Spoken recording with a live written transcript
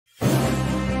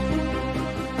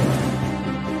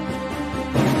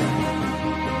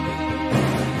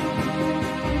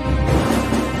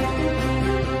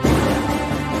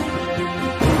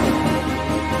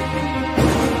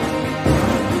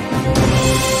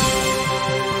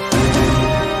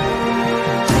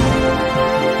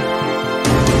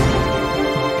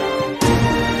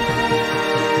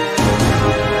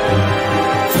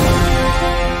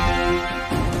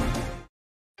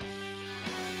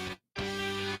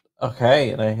Okay,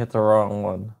 and I hit the wrong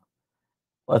one.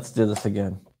 Let's do this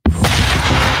again.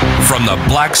 From the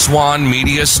Black Swan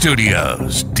Media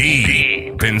Studios,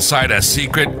 deep inside a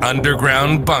secret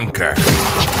underground bunker,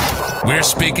 we're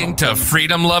speaking to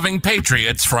freedom-loving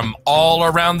patriots from all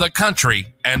around the country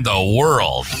and the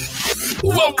world.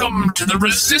 Welcome to the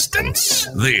Resistance.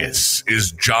 This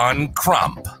is John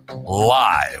Crump,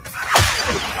 live.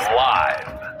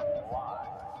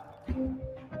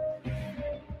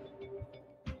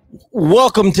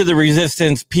 Welcome to the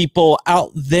Resistance, people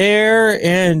out there,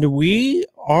 and we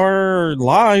are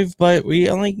live, but we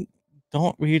don't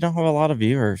have a lot of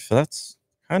viewers, so that's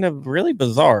kind of really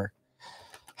bizarre.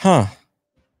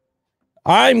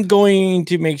 I'm going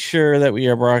to make sure that we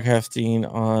are broadcasting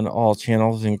on all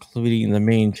channels, including the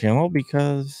main channel,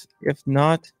 because if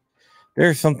not,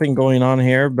 there's something going on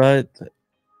here, but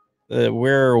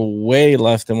we're way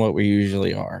less than what we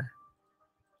usually are.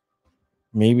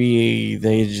 Maybe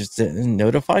they just didn't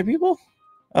notify people?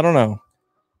 I don't know.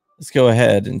 Let's go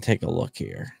ahead and take a look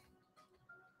here.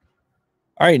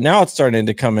 All right, now it's starting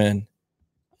to come in.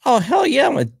 Oh, hell yeah,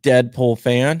 I'm a Deadpool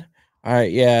fan. All right,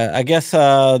 yeah, I guess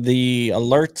the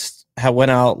alerts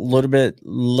went out a little bit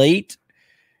late,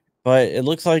 but it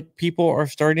looks like people are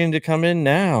starting to come in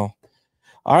now.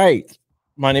 All right,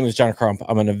 my name is John Crump.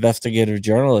 I'm an investigative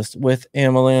journalist with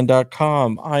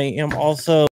Amaland.com. I am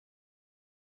also...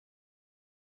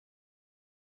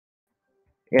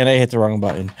 And I hit the wrong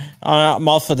button. I'm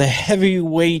also the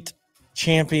heavyweight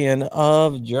champion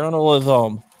of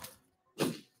journalism.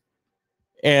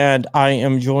 And I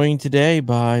am joined today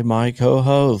by my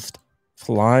co-host,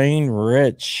 Flying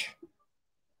Rich.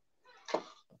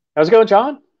 How's it going,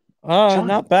 John? John?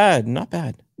 Not bad.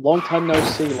 Long time no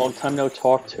see, long time no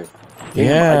talk to.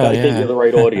 Yeah, I gotta get you the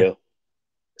right audio.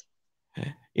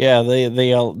 Yeah,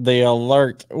 the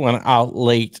alert went out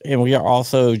late, and we are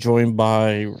also joined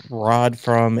by Rod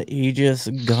from Aegis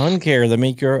Gun Care, the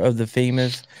maker of the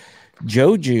famous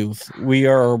Joe Juice. We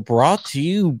are brought to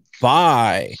you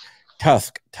by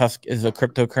Tusk. Tusk is a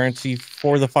cryptocurrency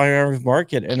for the firearms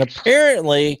market, and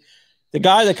apparently the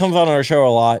guy that comes on our show a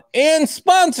lot and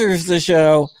sponsors the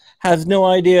show has no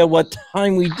idea what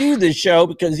time we do this show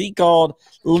because he called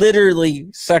literally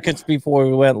seconds before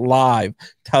we went live.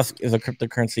 Tusk is a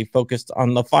cryptocurrency focused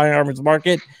on the firearms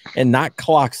market and not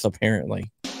clocks,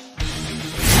 apparently.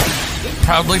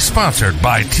 Proudly sponsored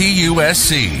by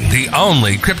TUSC, the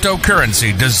only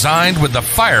cryptocurrency designed with the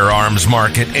firearms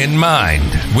market in mind,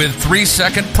 with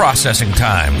 3-second processing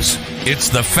times. It's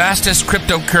the fastest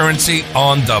cryptocurrency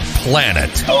on the planet.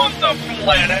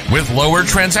 With lower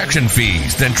transaction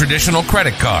fees than traditional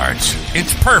credit cards.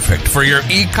 It's perfect for your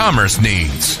e-commerce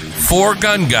needs. For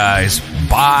gun guys,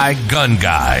 by gun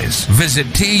guys. Visit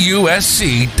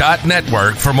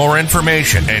TUSC.network for more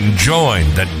information and join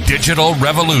the digital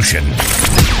revolution.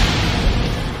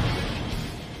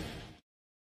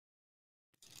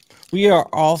 We are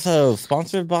also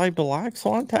sponsored by Black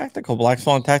Swan Tactical. Black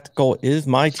Swan Tactical is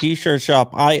my t-shirt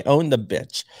shop. I own the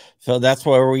bitch. So that's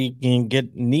where we can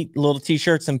get neat little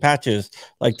t-shirts and patches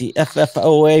like the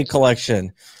FFOA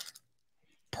collection.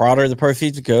 Part of the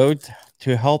proceeds go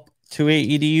to help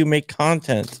 2A-EDU make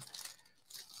content.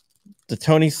 The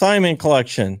Tony Simon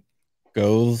collection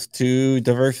goes to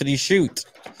Diversity Shoot.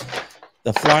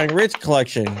 The Flying Rich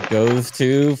collection goes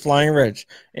to Flying Rich.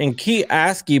 And Key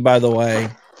Askey, by the way,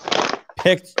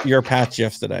 picked your patch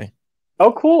yesterday.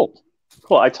 Oh, cool.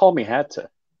 I told me had to.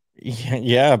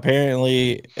 Yeah,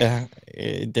 apparently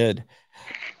it did.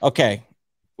 Okay,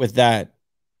 with that,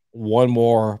 one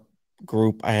more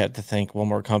group I have to thank, one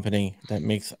more company that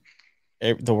makes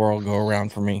the world go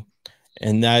around for me,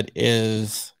 and that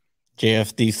is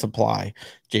JFD Supply.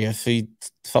 JFD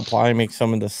Supply makes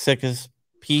some of the sickest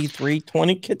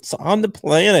P320 kits on the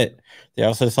planet. They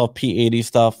also sell P80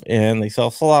 stuff, and they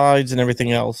sell slides and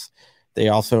everything else. They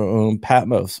also own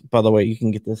Patmos. By the way, you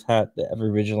can get this hat, the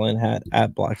Ever Vigilant hat,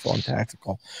 at Black Swan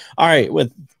Tactical. All right,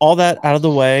 with all that out of the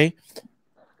way,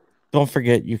 don't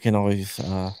forget you can always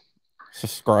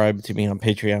subscribe to me on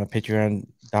Patreon at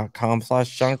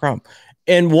patreon.com/John Crump.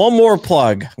 And one more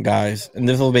plug, guys, and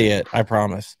this will be it, I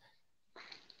promise.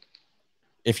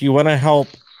 If you want to help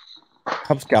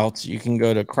Cub Scouts, you can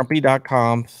go to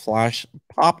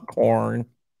crumpy.com/popcorn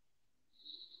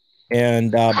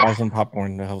and buy some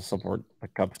popcorn to help support the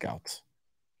Cub Scouts.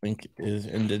 Link is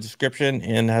in the description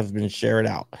and has been shared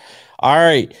out. All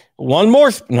right, one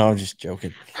more. No, I'm just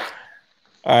joking.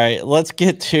 All right, let's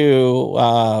get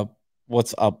to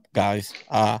what's up, guys.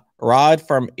 Rod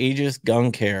from Aegis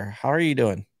Gun Care. How are you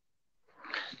doing?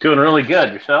 Doing really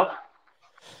good. Yourself?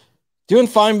 Doing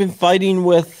fine. Been fighting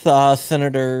with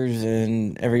senators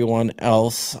and everyone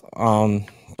else.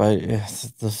 But but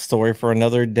it's the story for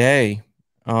another day.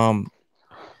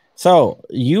 So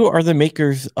you are the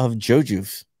makers of Joe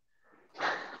Juice.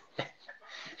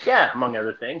 Yeah, among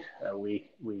other things,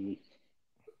 we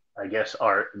I guess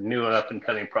our new and up and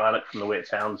coming product, from the way it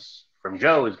sounds from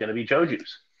Joe, is going to be Joe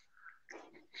Juice.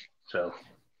 So,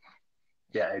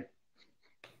 yeah,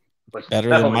 Better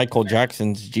than Michael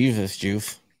Jackson's Jesus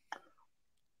Juice.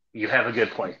 You have a good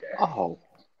point there. Oh.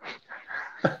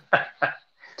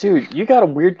 Dude, you got a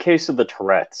weird case of the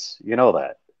Tourette's. You know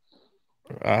that.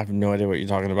 I have no idea what you're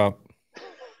talking about.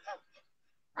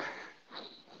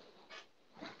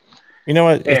 You know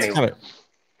what? It's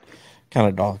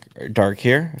kind of dark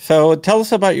here. So tell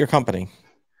us about your company.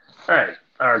 All right.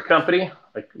 Our company,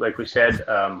 like we said,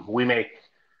 we make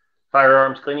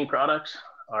firearms cleaning products.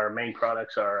 Our main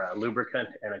products are a lubricant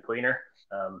and a cleaner.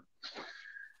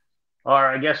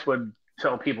 I guess would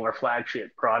tell people our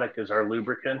flagship product is our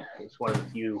lubricant. It's one of the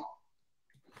few,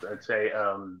 I'd say,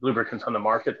 lubricants on the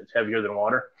market that's heavier than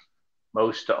water.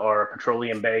 Most are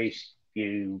petroleum based.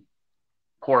 You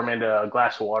pour them into a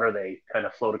glass of water, they kind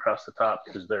of float across the top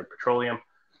because they're petroleum.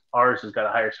 Ours has got a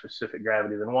higher specific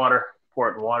gravity than water. Pour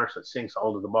it in water so it sinks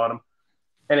all to the bottom.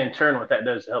 And in turn, what that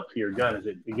does to help to your gun is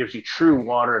it gives you true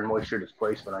water and moisture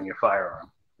displacement on your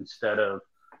firearm. Instead of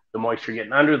the moisture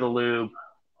getting under the lube,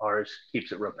 ours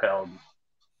keeps it repelled.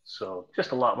 So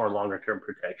just a lot more longer term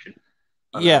protection.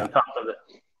 Yeah. On top of it.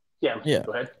 Yeah.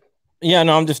 Go ahead. Yeah,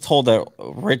 no, I'm just told that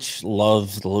Rich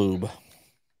loves lube.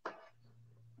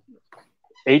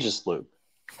 Aegis lube.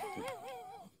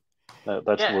 That's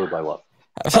the lube I love.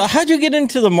 So how'd you get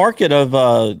into the market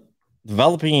of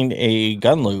developing a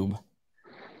gun lube?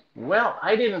 Well,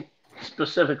 I didn't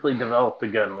specifically develop the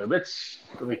gun lube. Let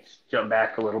me jump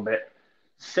back a little bit.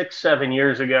 6-7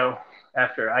 years ago,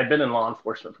 after I'd been in law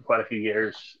enforcement for quite a few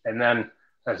years, and then,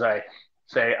 as I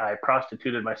say, I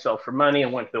prostituted myself for money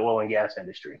and went to the oil and gas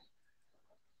industry.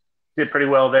 Did pretty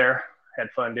well there, had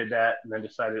fun, did that, and then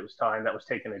decided it was time. That was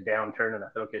taking a downturn, and I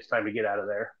thought, okay, it's time to get out of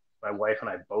there. My wife and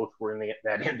I both were in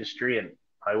that industry, and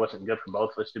I wasn't good for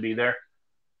both of us to be there.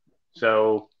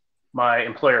 So my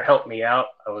employer helped me out.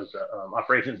 I was an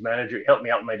operations manager. He helped me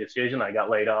out in my decision. I got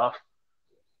laid off.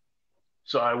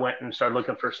 So I went and started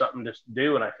looking for something to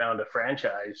do, and I found a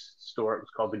franchise store. It was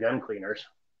called the Gun Cleaners.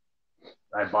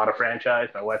 I bought a franchise.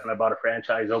 My wife and I bought a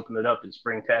franchise, opened it up in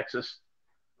Spring, Texas.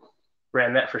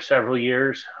 Ran that for several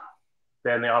years.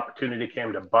 Then the opportunity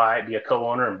came to be a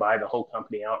co-owner and buy the whole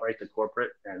company outright to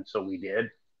corporate. And so we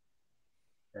did.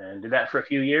 And did that for a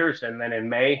few years. And then in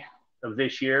May of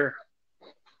this year,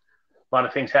 a lot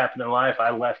of things happened in life. I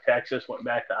left Texas, went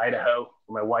back to Idaho,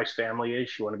 where my wife's family is.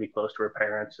 She wanted to be close to her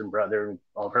parents and brother and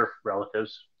all of her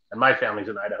relatives. And my family's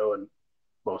in Idaho and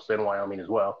mostly in Wyoming as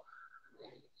well.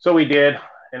 So we did.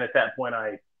 And at that point,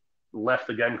 I left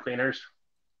the Gun Cleaners.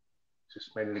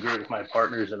 Just made an agreement with my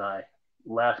partners and I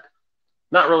left.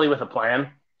 Not really with a plan.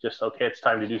 Just, okay, it's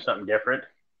time to do something different.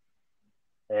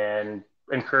 And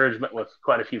encouragement with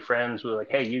quite a few friends who were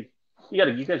like, hey, you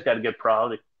guys got a good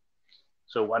product.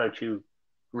 So why don't you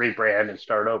rebrand and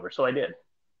start over? So I did.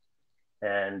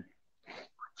 And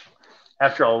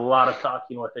after a lot of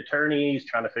talking with attorneys,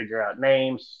 trying to figure out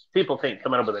names, people think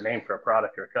coming up with a name for a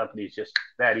product or a company is just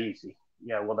that easy.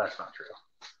 Yeah, well, that's not true.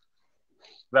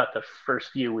 About the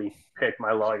first few we picked,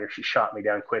 my lawyer, she shot me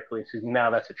down quickly and says,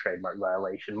 no, that's a trademark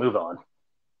violation. Move on.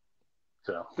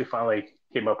 So we finally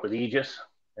came up with Aegis.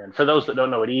 And for those that don't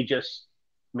know what Aegis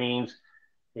means,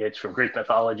 it's from Greek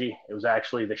mythology. It was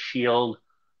actually the shield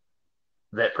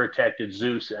that protected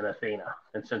Zeus and Athena.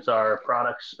 And since our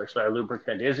products, our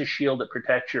lubricant is a shield that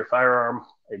protects your firearm,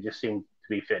 it just seemed to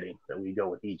be fitting that we go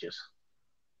with Aegis.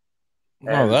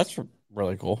 Oh, that's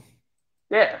really cool.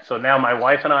 Yeah. So now my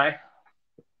wife and I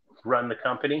run the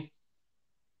company.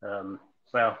 We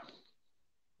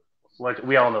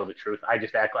all know the truth. I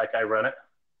just act like I run it.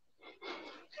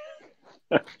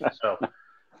 So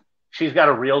she's got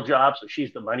a real job, so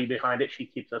she's the money behind it. She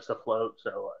keeps us afloat,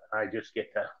 so I just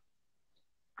get to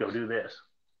go do this.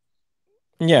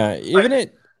 Yeah, isn't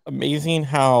it amazing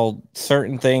how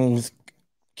certain things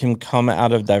can come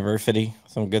out of diversity?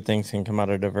 Some good things can come out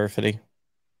of diversity.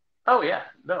 Oh yeah,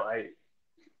 no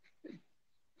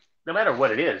matter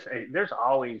what it is, there's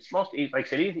always like I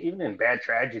said, even in bad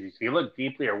tragedies, if you look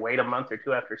deeply or wait a month or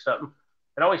two after something,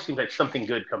 it always seems like something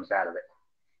good comes out of it.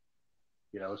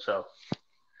 So.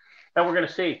 And we're going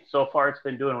to see. So far, it's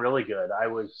been doing really good. I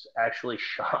was actually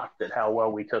shocked at how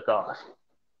well we took off.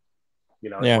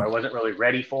 I wasn't really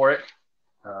ready for it.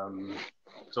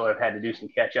 So I've had to do some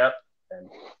catch up.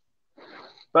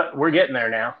 But we're getting there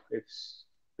now. It's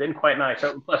been quite nice.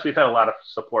 Plus, we've had a lot of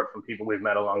support from people we've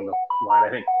met along the line. I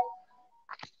think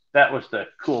that was the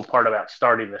cool part about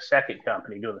starting the second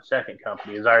company, doing the second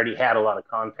company, is I already had a lot of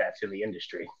contacts in the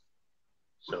industry.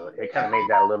 So it kind of made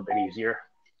that a little bit easier.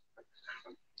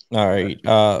 All right.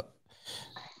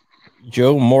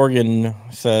 Joe Morgan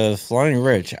says, Flying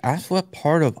Rich, ask what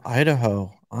part of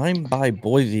Idaho. I'm by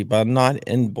Boise, but I'm not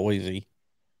in Boise.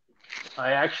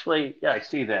 I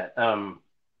see that.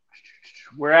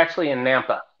 We're actually in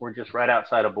Nampa. We're just right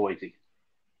outside of Boise.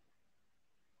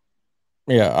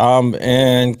 Yeah.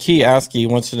 And Key Askey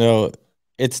wants to know,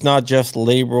 it's not just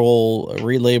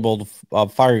relabeled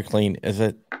Fire Clean, is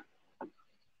it?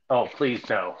 Oh, please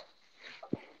no.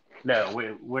 No,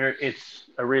 it's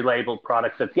a relabeled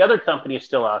product. That the other company is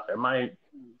still out there. My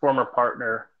former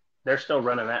partner, they're still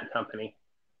running that company,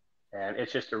 and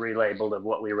it's just a relabeled of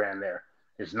what we ran there.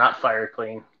 It's not Fire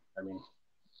Clean. I mean,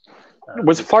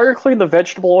 was Fire Clean the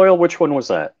vegetable oil? Which one was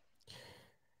that?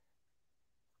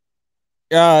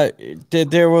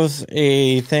 There was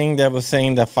a thing that was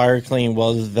saying that Fire Clean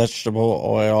was vegetable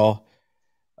oil,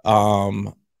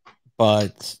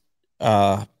 but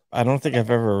I don't think I've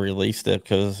ever released it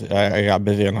because I got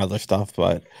busy on other stuff.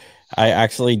 But I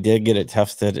actually did get it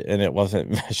tested, and it wasn't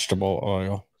vegetable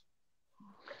oil.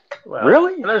 Well,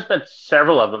 really? There's been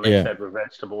several of them they said were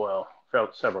vegetable oil.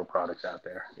 Several products out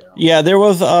there. You know? Yeah, there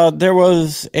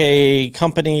was a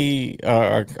company,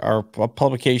 our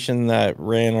publication that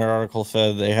ran an article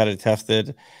said they had it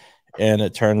tested, and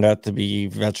it turned out to be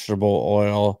vegetable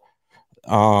oil.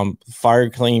 Fire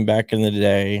Clean back in the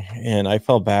day, and I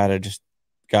felt bad. I just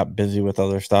got busy with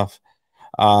other stuff.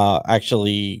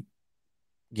 Actually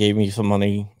gave me some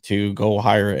money to go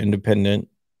hire an independent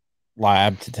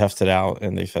lab to test it out,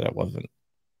 and they said it wasn't.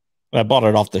 I bought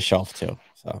it off the shelf too.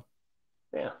 So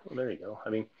yeah, well, there you go. I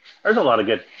mean, there's a lot of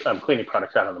good cleaning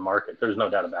products out on the market. There's no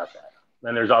doubt about that.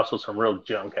 And there's also some real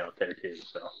junk out there too.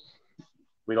 So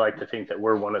we like to think that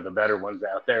we're one of the better ones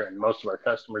out there, and most of our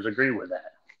customers agree with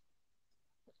that,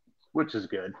 which is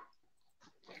good.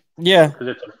 Yeah,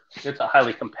 because it's a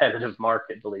highly competitive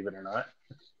market, believe it or not.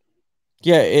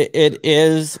 Yeah, it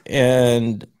is,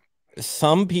 and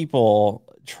some people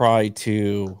try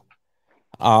to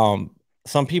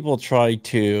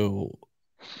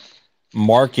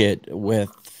market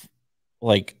with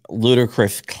like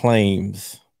ludicrous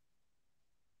claims.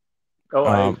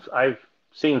 Oh, I've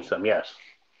seen some, yes.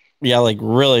 Yeah, like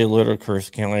really ludicrous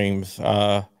claims.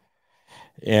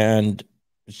 And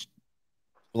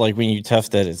like when you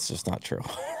test it, it's just not true.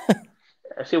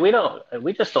 See, we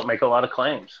just don't make a lot of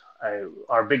claims.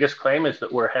 Our biggest claim is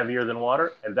that we're heavier than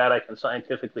water, and that I can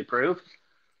scientifically prove.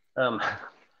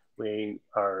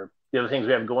 The other things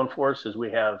we have going for us is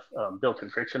we have built-in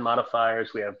friction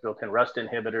modifiers, we have built-in rust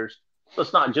inhibitors. So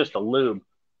it's not just a lube;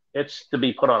 it's to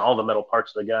be put on all the metal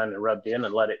parts of the gun and rubbed in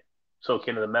and let it soak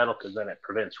into the metal, because then it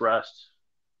prevents rust.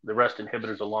 The rust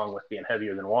inhibitors, along with being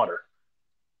heavier than water,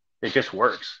 it just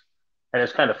works. And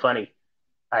it's kind of funny.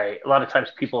 A lot of times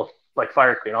people like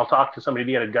Fire Clean, I'll talk to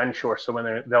somebody at a gun show, so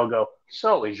when they'll go,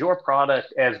 so is your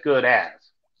product as good as?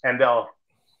 And they'll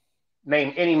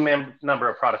name any number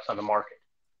of products on the market.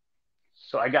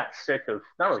 So I got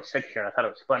not really sick of hearing, I thought it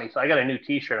was funny. So I got a new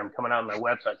t-shirt I'm coming out on my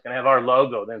website. It's going to have our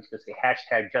logo, then it's going to say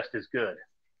hashtag just as good.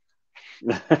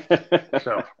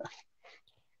 So.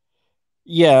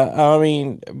 Yeah, I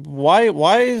mean,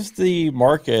 why is the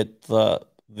market,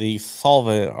 the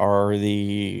solvent or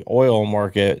the oil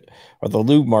market or the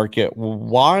lube market,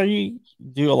 why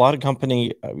do a lot of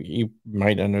companies, you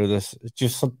might not know this,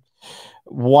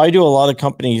 why do a lot of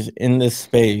companies in this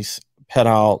space put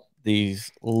out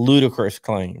these ludicrous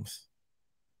claims?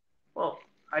 Well,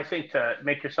 I think to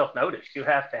make yourself noticed, you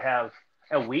have to have,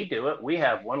 and we do it, we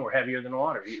have one, we're heavier than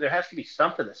water. There has to be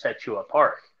something that sets you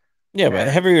apart. Yeah, but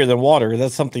heavier than water,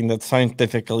 that's something that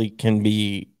scientifically can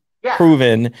be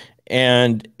proven,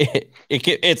 and it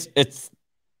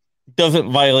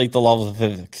doesn't violate the laws of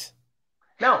physics.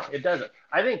 No, it doesn't.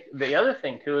 I think the other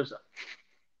thing too is,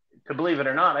 to believe it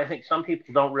or not, I think some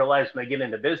people don't realize when they get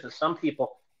into business, some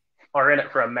people are in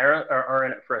it for a marathon or are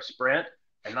in it for a sprint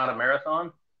and not a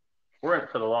marathon. We're in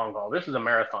it for the long haul. This is a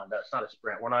marathon. That's not a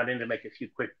sprint. We're not in to make a few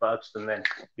quick bucks and then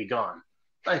be gone.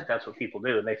 I think that's what people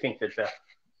do, and they think that the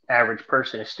average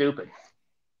person is stupid,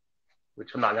 which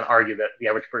I'm not going to argue that the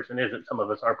average person isn't. Some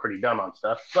of us are pretty dumb on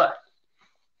stuff, but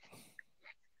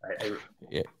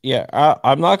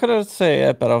I'm not going to say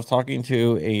it, but I was talking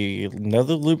to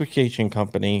another lubrication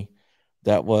company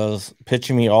that was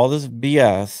pitching me all this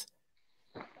BS,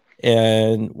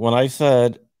 and when I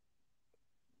said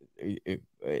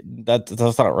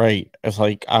that's not right, it's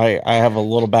like I have a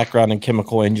little background in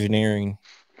chemical engineering,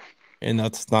 and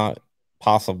that's not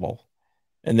possible.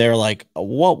 And they're like,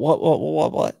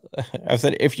 what? I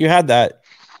said, if you had that,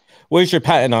 where's your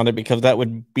patent on it? Because that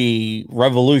would be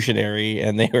revolutionary.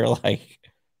 And they were like,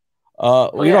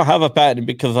 we don't have a patent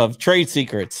because of trade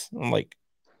secrets. I'm like,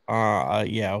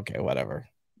 yeah, okay, whatever.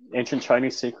 Ancient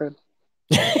Chinese secret?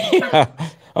 Yeah,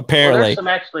 apparently.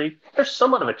 Well, there's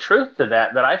somewhat of a truth to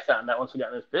that I found out once we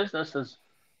got in this business is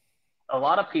a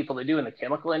lot of people that do in the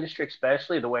chemical industry,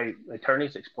 especially the way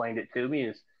attorneys explained it to me,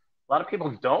 is a lot of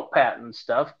people don't patent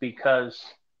stuff because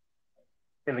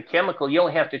in the chemical, you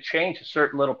only have to change a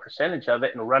certain little percentage of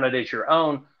it and run it as your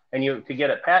own. And to get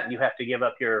a patent, you have to give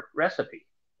up your recipe.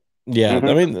 Yeah,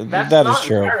 I mean, that's that not is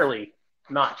true. Entirely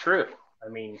not true. I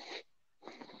mean,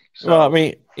 well, I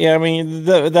mean, yeah, I mean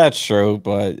that's true,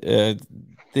 but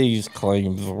these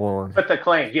claims were. But the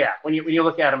claims, yeah, when you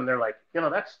look at them, they're like,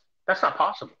 that's not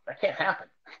possible. That can't happen.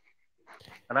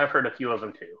 And I've heard a few of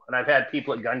them too. And I've had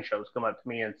people at gun shows come up to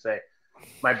me and say,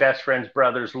 my best friend's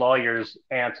brother's lawyer's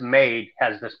aunt's maid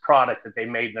has this product that they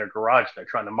made in their garage. They're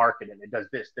trying to market it. And it does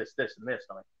this, this, this, and this.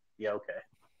 I'm like, yeah, okay.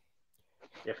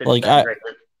 If it's like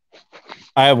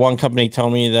I had one company tell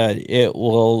me that it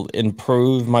will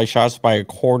improve my shots by a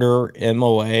quarter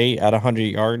MOA at 100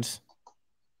 yards.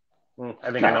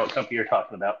 I think I know what company you're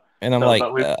talking about. And I'm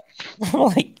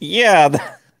like, yeah,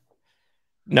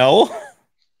 no.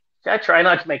 I try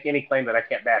not to make any claim that I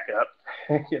can't back up.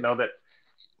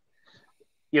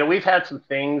 We've had some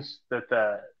things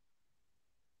that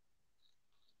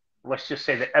let's just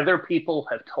say that other people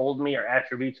have told me are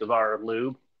attributes of our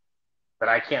lube, but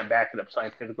I can't back it up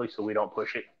scientifically, so we don't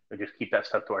push it. We just keep that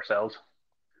stuff to ourselves.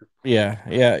 Yeah.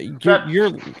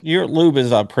 Your lube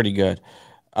is pretty good.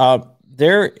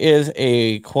 There is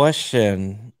a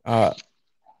question about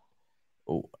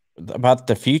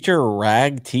the Future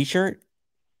Rag T-shirt.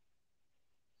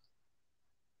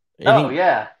 Oh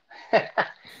yeah,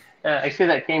 I see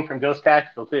that came from Ghost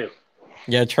Tactical too.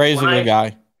 Yeah, Trey's a good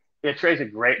guy. Yeah, Trey's a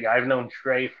great guy. I've known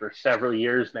Trey for several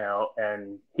years now,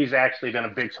 and he's actually been a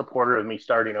big supporter of me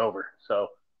starting over. So,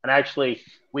 and actually,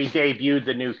 we debuted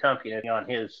the new company on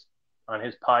his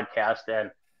podcast,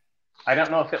 and I don't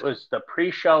know if it was the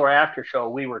pre-show or after show.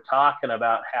 We were talking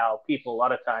about how people a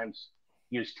lot of times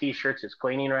use T-shirts as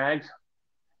cleaning rags,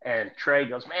 and Trey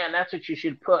goes, "Man, that's what you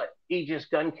should put. Aegis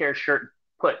Gun Care shirt.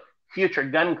 Put Future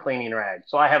Gun Cleaning Rag."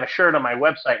 So I have a shirt on my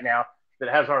website now that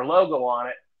has our logo on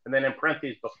it. And then in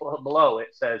parentheses below,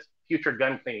 it says Future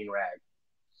Gun Cleaning Rag.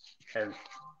 And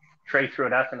Trey threw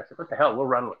it up, and I said, what the hell? We'll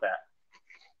run with that.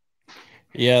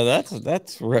 Yeah,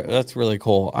 that's really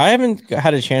cool. I haven't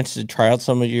had a chance to try out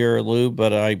some of your lube,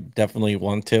 but I definitely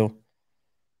want to.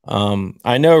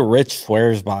 I know Rich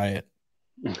swears by it.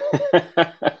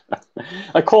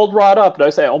 I called Rod up, and I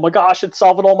say, oh my gosh, it's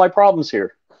solving all my problems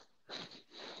here.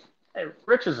 Hey,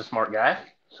 Rich is a smart guy,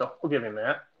 so we'll give him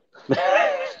that.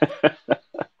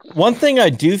 One thing I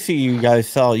do see you guys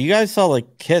sell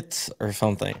like kits or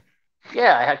something.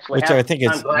 Yeah, I actually I think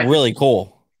is really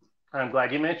cool. I'm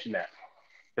glad you mentioned that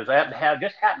because I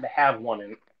happened to have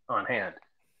one on hand.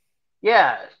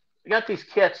 Yeah, I got these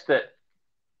kits that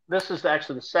this is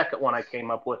actually the second one I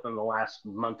came up with in the last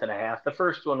month and a half. The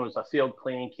first one was a field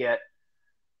cleaning kit,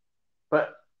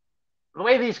 but the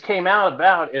way these came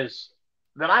about is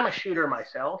that I'm a shooter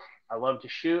myself. I love to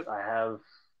shoot. I have.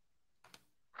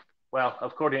 Well,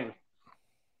 according as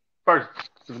far as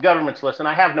the government's listen,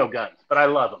 I have no guns, but I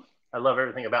love them. I love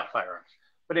everything about firearms.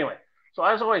 But anyway, so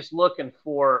I was always looking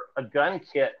for a gun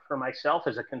kit for myself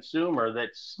as a consumer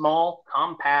that's small,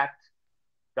 compact,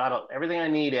 got everything I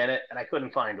need in it, and I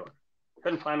couldn't find one.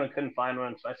 Couldn't find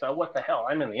one. So I thought, what the hell?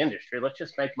 I'm in the industry. Let's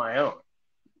just make my own.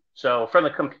 So from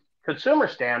the consumer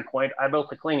standpoint, I built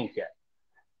a cleaning kit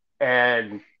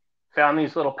and found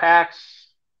these little packs.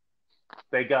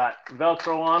 They got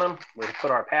Velcro on them. We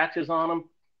put our patches on them.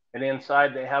 And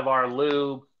inside they have our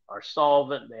lube, our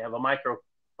solvent. They have a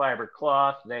microfiber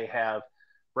cloth. They have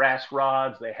brass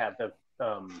rods. They have the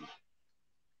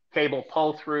cable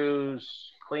pull-throughs,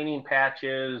 cleaning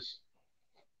patches,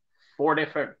 4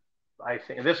 different, I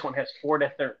think this one has 4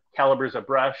 different calibers of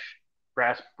brass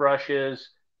brushes.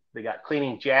 They got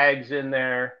cleaning jags in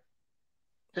there.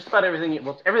 Just about everything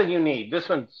you need. This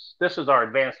is our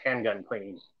advanced handgun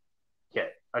cleaning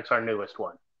kit. That's our newest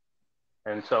one.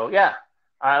 And so, yeah,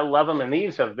 I love them. And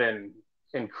these have been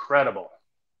incredible.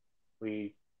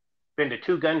 We've been to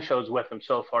 2 gun shows with them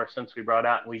so far since we brought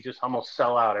out, and we just almost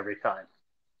sell out every time.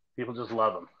 People just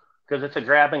love them because it's a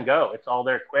grab and go. It's all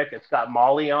there quick. It's got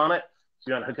Molly on it. So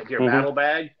you want to hook it to your battle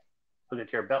bag, hook it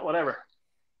to your belt, whatever.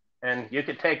 And you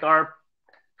could take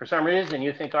for some reason,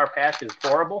 you think our patch is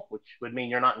horrible, which would mean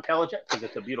you're not intelligent because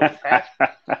it's a beautiful patch.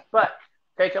 But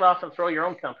take it off and throw your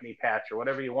own company patch or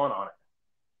whatever you want on it.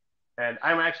 And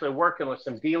I'm actually working with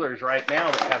some dealers right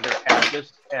now that have their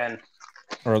patches. And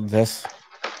Or this.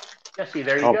 yeah, see,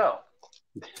 there you go.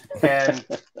 And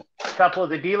a couple of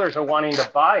the dealers are wanting to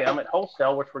buy them at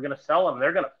wholesale, which we're going to sell them.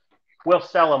 We'll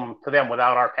sell them to them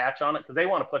without our patch on it because they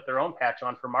want to put their own patch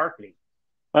on for marketing.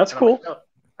 That's cool.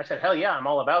 I said, hell yeah, I'm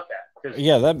all about that.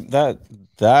 Yeah,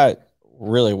 that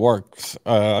really works.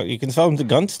 You can sell them to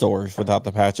gun stores without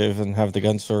the patches and have the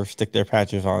gun stores stick their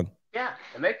patches on. Yeah,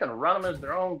 and they can run them as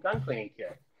their own gun cleaning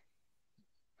kit.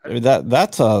 I mean,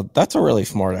 that's a really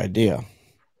smart idea.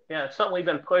 Yeah, it's something we've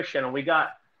been pushing, and we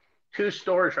got 2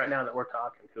 stores right now that we're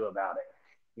talking to about it.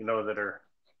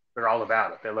 They're all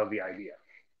about it. They love the idea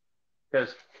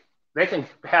because they can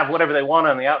have whatever they want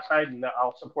on the outside, and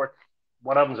I'll support.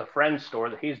 One of them's a friend's store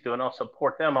that he's doing. I'll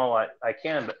support them all I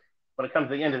can, but when it comes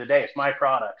to the end of the day, it's my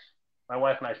products, my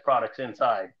wife and I's products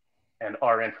inside, and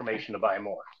our information to buy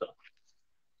more.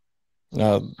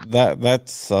 So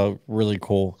that's really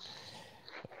cool.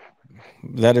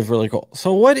 That is really cool.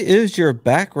 So what is your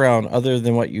background other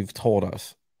than what you've told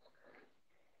us?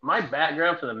 My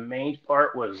background for the main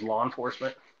part was law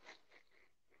enforcement.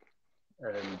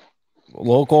 And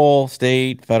local,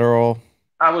 state, federal?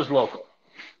 I was local.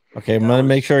 Okay, I'm going to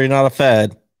make sure you're not a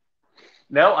Fed.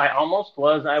 No, I almost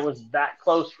was. I was that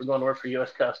close for going to work for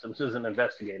U.S. Customs as an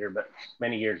investigator, but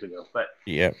many years ago. But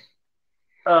yeah,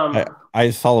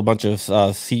 I saw a bunch of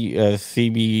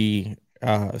CBP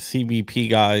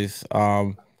guys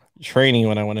training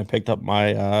when I went and picked up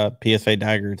my PSA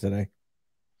dagger today.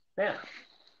 Yeah,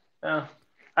 on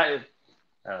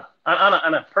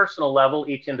a personal level,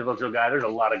 each individual guy. There's a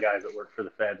lot of guys that work for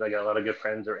the feds. I got a lot of good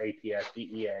friends that are ATF,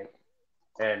 DEA,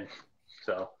 and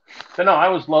so no. I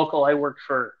was local. I worked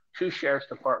for 2 sheriff's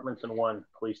departments and 1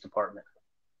 police department,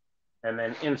 and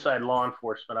then inside law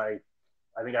enforcement, I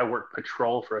think I worked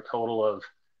patrol for a total of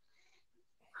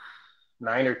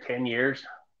 9 or 10 years.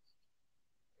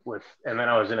 And then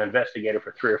I was an investigator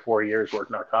for 3 or 4 years,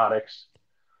 worked narcotics.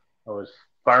 I was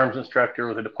firearms instructor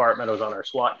with the department. I was on our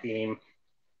SWAT team.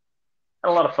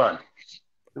 Had a lot of fun.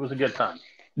 It was a good time.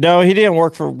 No, he didn't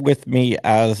work with me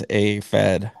as a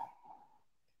Fed.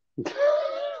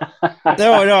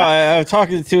 No, I was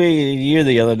talking to you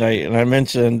the other night, and I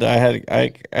mentioned I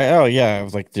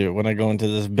was like, dude, when I go into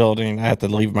this building, I have to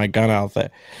leave my gun out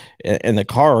in the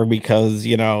car because,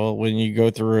 when you go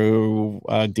through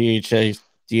DHS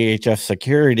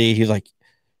security, he's like,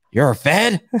 you're a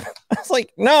Fed? I was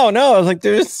like, no. I was like,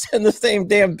 they're just in the same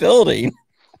damn building.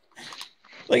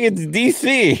 Like, it's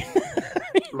DC.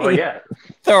 Well, yeah.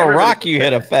 Throw a rock, you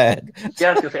hit a Fed.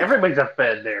 Yeah, because everybody's a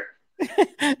Fed there.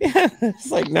 Yeah, it's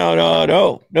like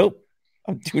nope.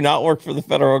 I do not work for the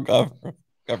federal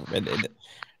government in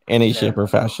any shape or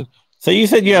fashion. So you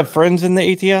said you have friends in the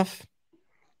ATF?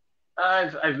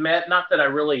 I've met, not that I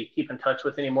really keep in touch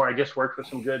with anymore. I just worked with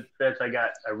some good feds. I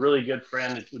got a really good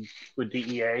friend with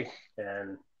DEA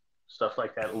and stuff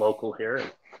like that local here.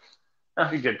 And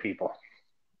they're good people.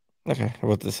 Okay,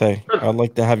 what to say? I'd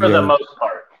like to have for the most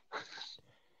part.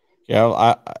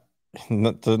 Yeah,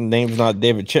 the name's not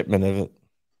David Chipman, is it?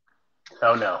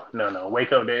 Oh no.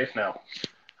 Waco Dave, no.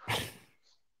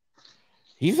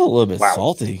 He's a little bit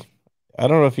salty. I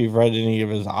don't know if you've read any of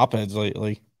his op-eds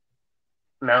lately.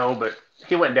 No, but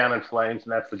he went down in flames,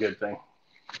 and that's the good thing.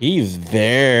 He's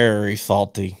very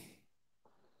salty.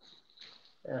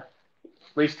 Yeah.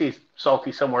 At least he's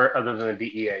salty somewhere other than the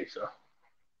DEA, so.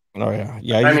 Oh, yeah.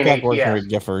 Yeah, he's back working with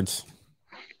Giffords.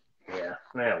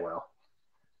 Yeah, well.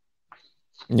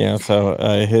 Yeah, so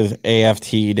his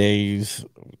AFT days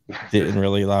didn't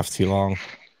really last too long.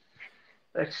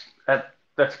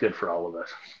 That's good for all of us.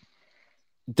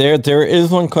 There is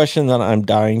one question that I'm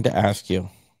dying to ask you.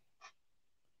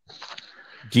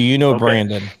 Do you know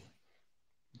Brandon?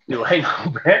 Do I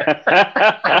know Brandon?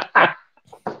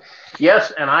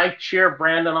 Yes, and I cheer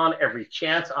Brandon on every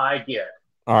chance I get.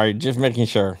 All right, just making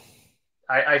sure.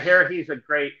 I hear he's a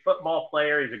great football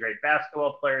player. He's a great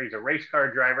basketball player. He's a race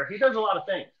car driver. He does a lot of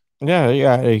things. Yeah,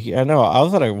 I know. I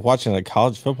was watching a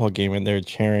college football game, and they're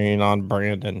cheering on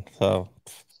Brandon. So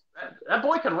that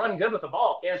boy can run good with the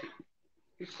ball, can't he?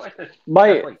 He's quite the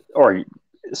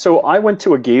So I went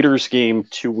to a Gators game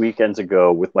 2 weekends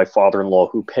ago with my father-in-law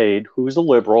who's a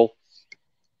liberal,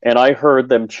 and I heard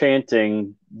them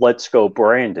chanting, "Let's go,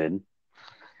 Brandon."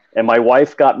 And my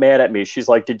wife got mad at me. She's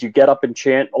like, "Did you get up and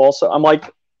chant also?" I'm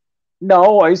like,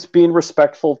 "No, I was being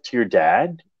respectful to your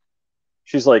dad."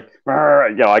 She's like,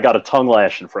 I got a tongue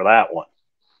lashing for that one.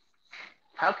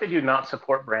 How could you not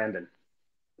support Brandon?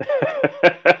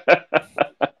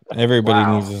 Everybody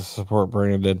needs to support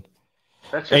Brandon.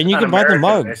 And you can buy the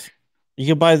mugs. You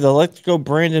can buy the Let's Go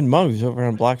Brandon mugs over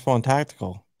on Black Swan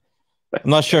Tactical. I'm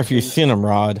not sure if you've seen them,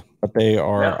 Rod, but they No.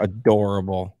 are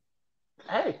adorable.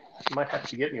 Hey, you might have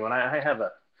to get me one. I have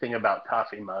a thing about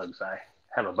coffee mugs. I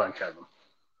have a bunch of them.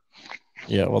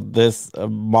 Yeah, well,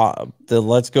 the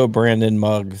Let's Go Brandon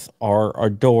mugs are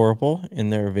adorable,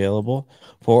 and they're available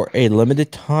for a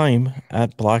limited time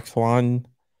at Black Swan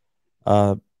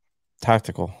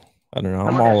Tactical. I don't know. I'm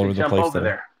I'm gonna all have over to the jump place over today.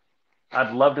 there.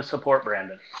 I'd love to support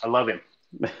Brandon. I love him.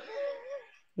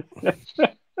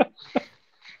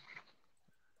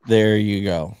 There you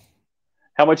go.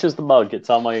 How much is the mug? It's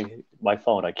on my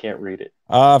phone. I can't read it.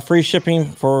 Free shipping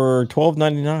for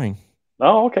 $12.99.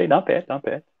 Oh, okay. Not bad. Not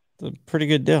bad. It's a pretty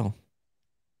good deal.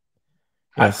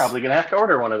 I'm Yes. probably gonna have to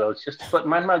order one of those just to put in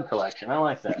my mug collection. I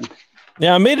like that.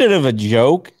 Yeah, I made it of a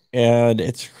joke, and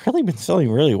it's really been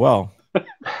selling really well.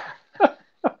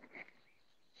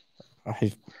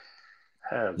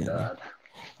 Oh God.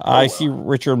 I see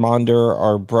Richard Monder,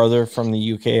 our brother from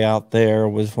the UK out there,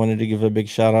 wanted to give a big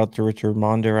shout out to Richard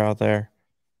Monder out there.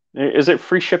 Is it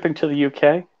free shipping to the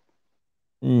UK?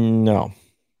 No.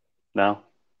 No.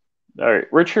 All right.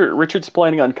 Richard's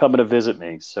planning on coming to visit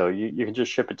me, so you can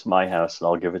just ship it to my house and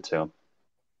I'll give it to him.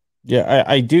 Yeah,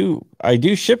 I do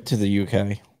ship to the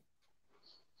UK,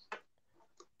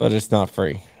 but it's not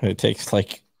free. It takes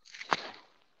like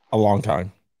a long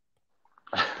time.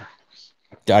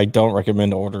 I don't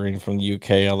recommend ordering from the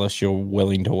UK unless you're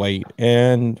willing to wait.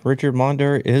 And Richard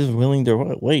Monder is willing to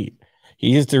wait.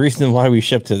 He is the reason why we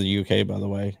ship to the UK, by the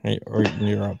way, or in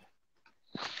Europe.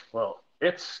 Well,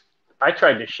 I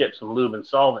tried to ship some lube and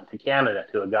solvent to Canada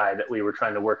to a guy that we were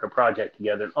trying to work a project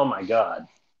together. And oh my God.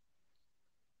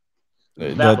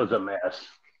 That was a mess.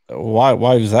 Why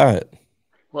was that?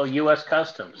 Well, U.S.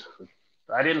 Customs.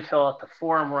 I didn't fill out the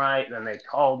form right, and then they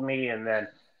called me, and then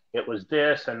it was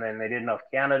this, and then they didn't know if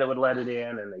Canada would let it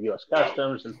in, and the U.S.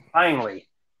 Customs, and finally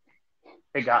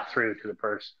it got through to the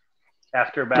person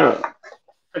after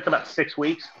took about 6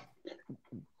 weeks.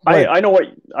 I know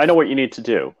what you need to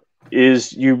do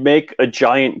is you make a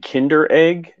giant Kinder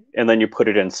egg and then you put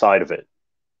it inside of it.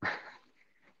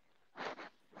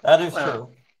 That is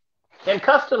true. In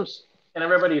customs, in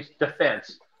everybody's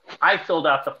defense, I filled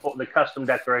out the custom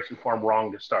declaration form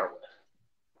wrong to start with.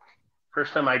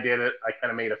 First time I did it, I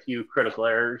kind of made a few critical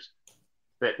errors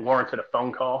that warranted a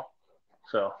phone call.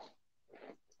 So,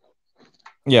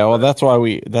 yeah, well, that's why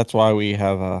we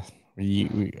have our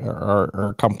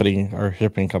company, our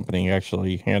shipping company,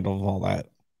 actually handles all that.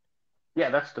 Yeah,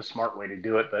 that's the smart way to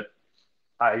do it, but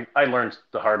I learned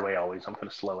the hard way always. I'm kind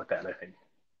of slow at that, I think.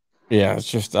 Yeah,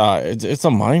 it's just it's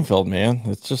a minefield, man.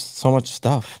 It's just so much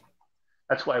stuff.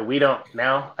 That's why I don't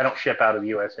ship out of the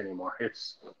U.S. anymore.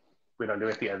 We don't do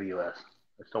anything out of the U.S.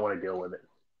 I just don't want to deal with it.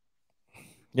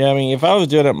 Yeah, I mean, if I was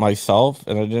doing it myself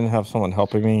and I didn't have someone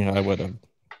helping me, I would have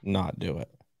not do it.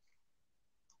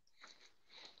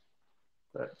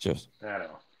 But just, I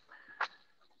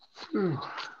don't know.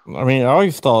 I mean, I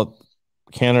always thought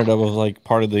Canada was like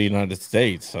part of the United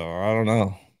States, so I don't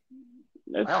know.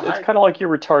 It's kind of like your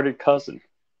retarded cousin.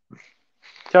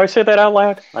 Did I say that out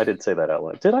loud? I did say that out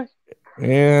loud. Did I?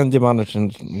 And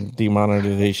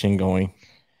demonetization going.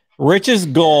 Rich's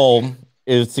goal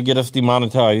is to get us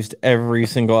demonetized every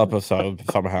single episode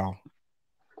somehow.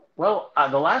 Well,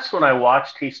 the last one I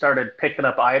watched, he started picking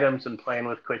up items and playing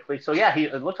with quickly. So yeah,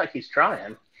 it looks like he's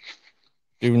trying.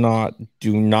 Do not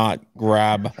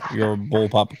grab your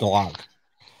bullpup Glock.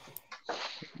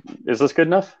 Is this good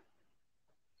enough?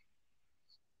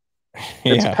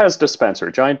 Yeah. It's a Pez dispenser,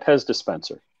 giant Pez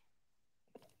dispenser.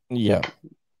 Yeah.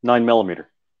 9mm.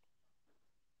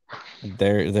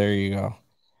 There you go.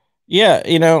 Yeah,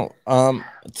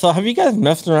 so have you guys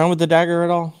messed around with the dagger at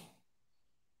all?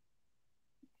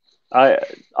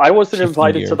 I wasn't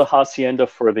invited to the hacienda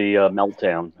for the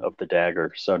meltdown of the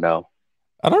dagger, so no.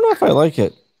 I don't know if I like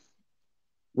it.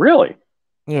 Really?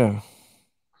 Yeah.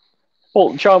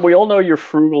 Well, John, we all know you're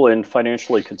frugal and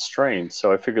financially constrained,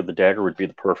 so I figured the dagger would be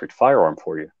the perfect firearm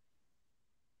for you.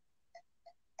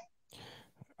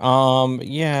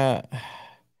 Yeah.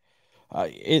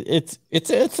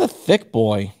 It's a thick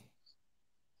boy.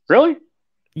 Really?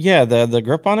 Yeah, the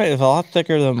grip on it is a lot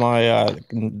thicker than my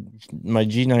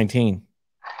G19.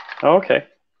 Oh, okay.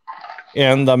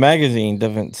 And the magazine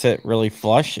doesn't sit really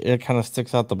flush. It kind of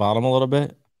sticks out the bottom a little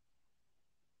bit.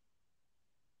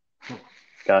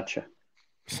 Gotcha.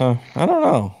 So, I don't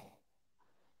know.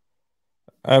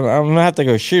 I'm going to have to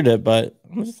go shoot it, but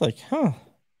I'm just like, huh.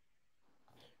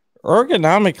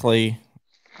 Ergonomically,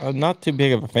 I'm not too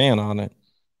big of a fan of it.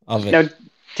 Now,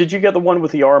 did you get the one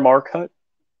with the RMR cut?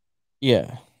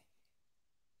 Yeah.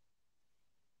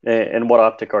 And what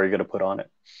optic are you going to put on it?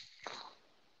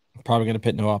 Probably going to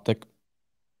put no optic.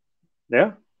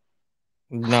 Yeah.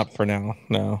 Not for now.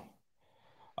 No.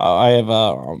 I have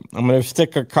I'm gonna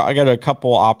stick I got a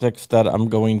couple optics that I'm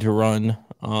going to run.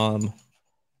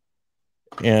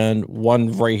 And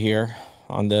one right here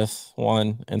on this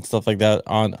one and stuff like that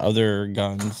on other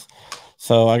guns.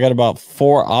 So I got about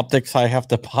 4 optics I have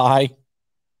to buy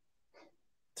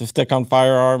to stick on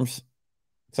firearms.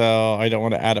 So I don't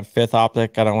want to add a 5th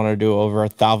optic. I don't want to do over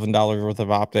 $1,000 worth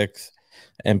of optics.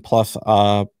 And plus,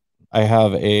 I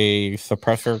have a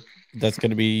suppressor that's going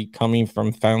to be coming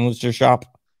from Foundlister Shop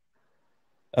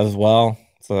as well.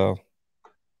 So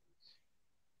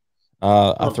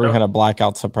a 300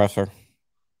 blackout suppressor.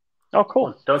 Oh, cool.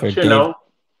 Well, don't you know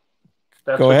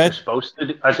that's Go what ahead. you're supposed to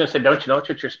do? I was going to say, don't you know what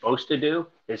you're supposed to do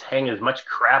is hang as much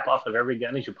crap off of every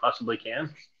gun as you possibly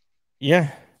can?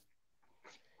 Yeah.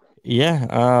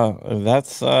 Yeah,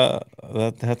 that's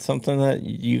that's something that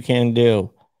you can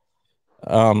do.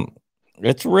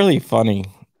 It's really funny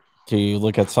to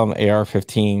look at some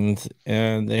AR-15s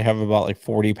and they have about like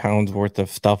 40 pounds worth of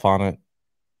stuff on it.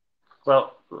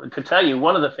 Well, to tell you,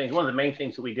 one of the main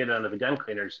things that we did under the gun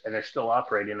cleaners, and they're still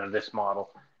operating on this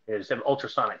model, is have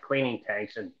ultrasonic cleaning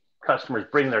tanks, and customers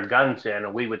bring their guns in,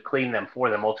 and we would clean them for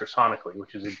them ultrasonically,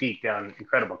 which is a deep down,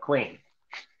 incredible clean.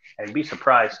 And you'd be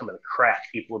surprised some of the crap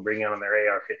people would bring in on their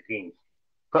AR-15s.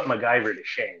 Put MacGyver to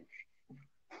shame.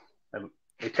 And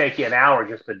it take you an hour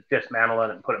just to dismantle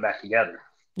it and put it back together.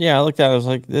 Yeah, I looked at it. I was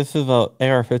like, this is a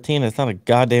AR-15. It's not a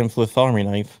goddamn Swiss Army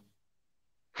knife.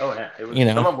 Oh, yeah. It was,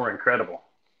 some of them were incredible.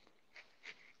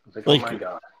 I was like, oh, my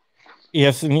God.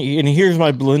 Yes, and here's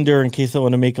my blender in case I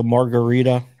want to make a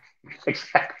margarita.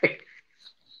 Exactly.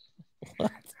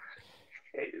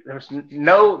 There's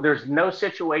no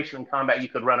situation in combat you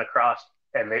could run across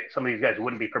and some of these guys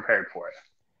wouldn't be prepared for it.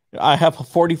 I have a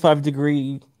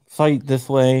 45-degree sight this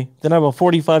way. Then I have a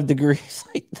 45-degree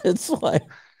sight this way.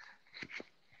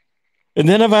 And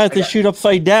then if I have to shoot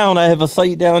upside down, I have a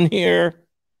sight down here.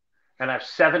 And I have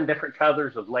 7 different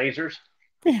colors of lasers.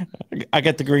 Yeah, I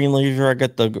got the green laser. I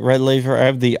got the red laser. I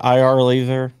have the IR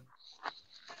laser.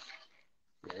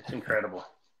 Yeah, it's incredible.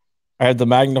 I have the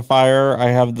magnifier. I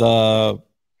have the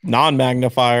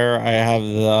non-magnifier. I have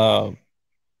the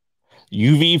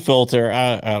UV filter.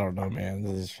 I don't know, man.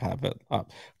 Just have it up.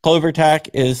 CloverTac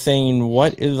is saying,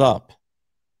 what is up?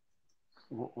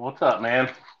 What's up, man?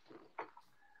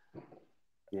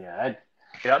 Yeah,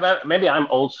 maybe I'm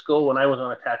old school. When I was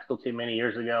on a tactical team many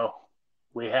years ago,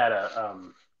 we had a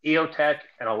EOTech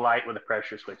and a light with a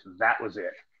pressure switch. That was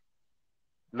it.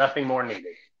 Nothing more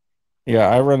needed. Yeah,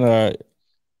 I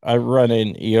run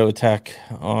an EOTech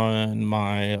on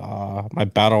my my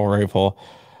battle rifle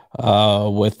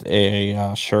with a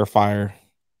Surefire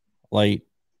light.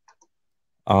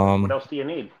 What else do you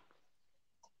need?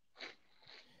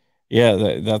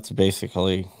 Yeah, that's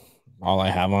basically all I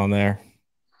have on there.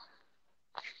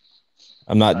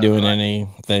 I'm not doing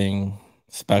anything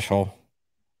special.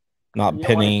 Not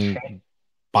pinning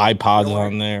bipods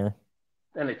on there.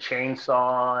 And a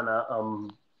chainsaw and a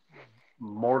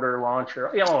mortar launcher.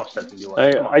 Yeah, almost something you want.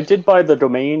 I did buy the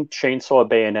domain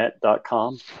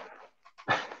chainsawbayonet.com.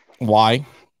 Why?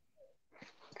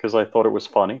 Because I thought it was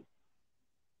funny.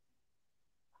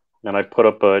 And I put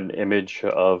up an image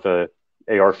of a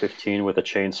AR-15 with a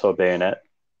chainsaw bayonet.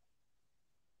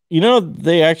 You know,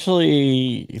 they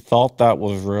actually thought that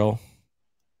was real.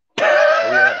 Oh,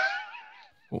 yeah.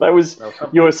 That was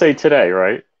USA Today,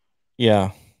 right?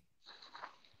 Yeah.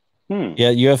 Yeah,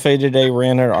 USA Today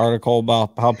ran an article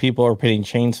about how people are putting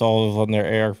chainsaws on their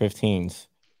AR-15s,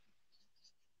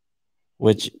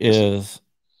 which is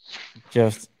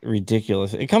just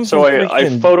ridiculous. It comes. So I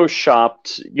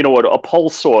photoshopped. You know what? A pole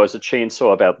saw is a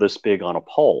chainsaw about this big on a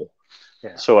pole.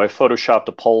 Yeah. So I photoshopped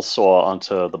a pole saw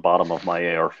onto the bottom of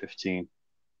my AR-15.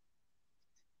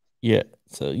 Yeah.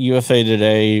 So USA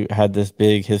Today had this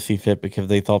big hissy fit because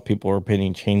they thought people were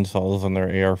pinning chainsaws on their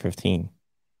AR-15.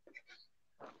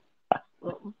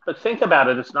 But think about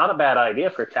it. It's not a bad idea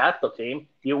for a tactical team.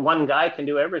 One guy can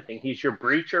do everything. He's your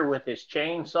breacher with his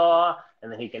chainsaw,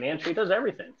 and then he can answer. He does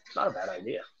everything. It's not a bad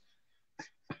idea.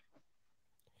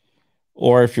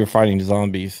 Or if you're fighting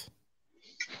zombies.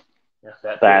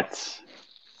 Yeah, that's...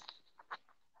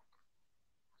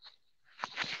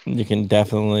 You can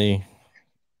definitely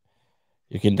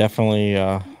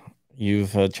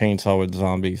use a chainsaw with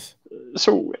zombies.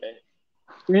 So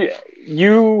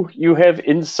you have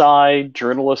inside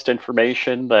journalist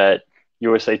information that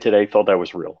USA Today thought that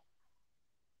was real.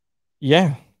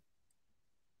 Yeah.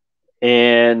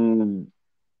 And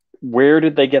where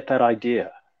did they get that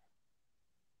idea?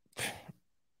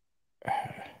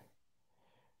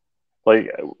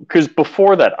 Like, because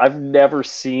before that, I've never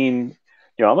seen,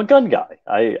 I'm a gun guy.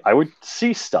 I would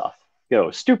see stuff,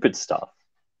 stupid stuff.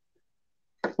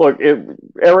 Look,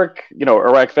 Eric,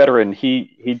 Iraq veteran,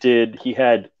 he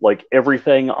had like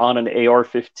everything on an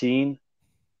AR-15,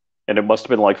 and it must have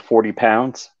been like 40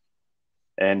 pounds,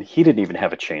 and he didn't even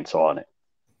have a chainsaw on it.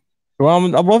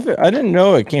 Well, I didn't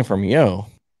know it came from you.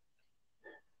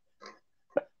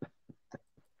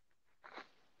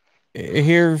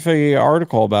 Here's an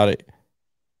article about it.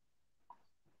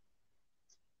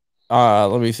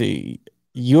 Let me see.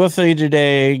 USA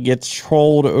Today gets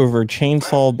trolled over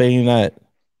chainsaw bayonet.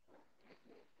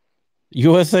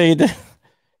 USA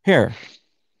here.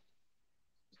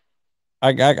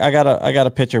 I got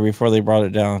a picture before they brought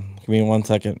it down. Give me 1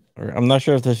 second. I'm not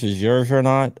sure if this is yours or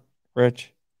not,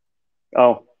 Rich.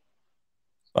 Oh.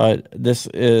 But this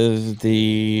is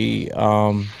the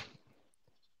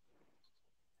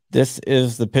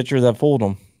picture that fooled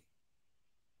them.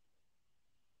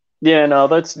 Yeah, no,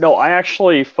 I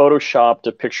actually photoshopped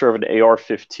a picture of an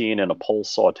AR-15 and a pole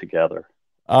saw together.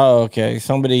 Oh, okay.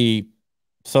 Somebody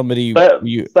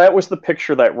that was the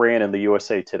picture that ran in the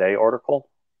USA Today article.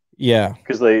 Yeah.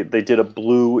 Because they did a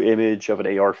blue image of an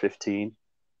AR-15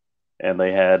 and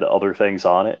they had other things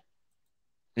on it.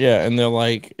 Yeah, and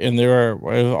there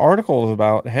are articles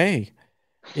about, hey,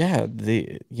 yeah,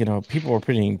 people are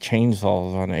putting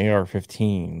chainsaws on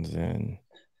AR-15s and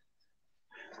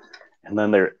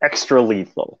then they're extra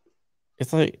lethal.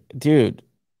 It's like, dude,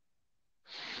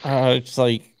 it's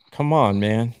like, come on,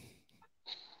 man.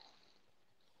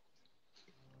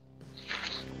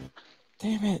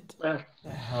 Damn it. Well, the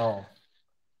hell.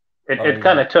 It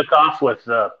kind of took off with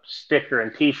the sticker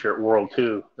and T-shirt world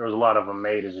too. There was a lot of them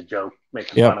made as a joke,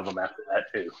 making fun of them after that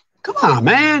too. Come on,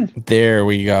 man. There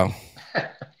we go.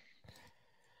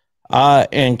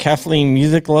 And Kathleen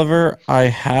Music Lover, I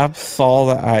have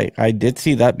saw that. I did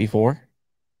see that before.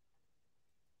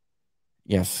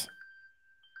 Yes.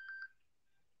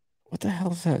 What the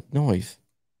hell is that noise?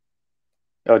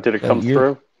 Oh, did it come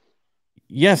through?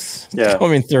 Yes, yeah,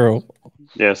 coming through.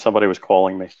 Yeah, somebody was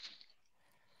calling me.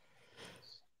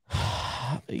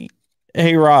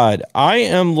 Hey, Rod, I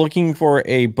am looking for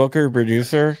a booker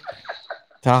producer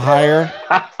to hire.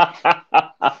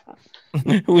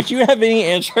 Would you have any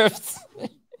interest?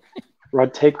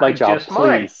 Rod, take my job,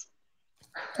 please.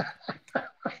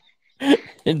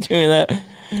 In doing that.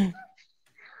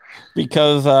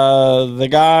 Because the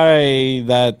guy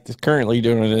that's currently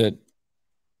doing it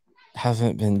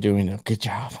hasn't been doing a good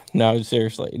job. No,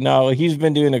 seriously. No, he's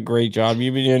been doing a great job.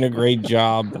 You've been doing a great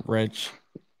job, Rich.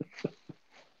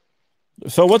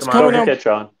 So what's coming up?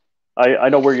 John, I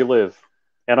know where you live,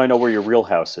 and I know where your real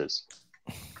house is.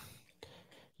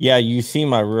 Yeah, you see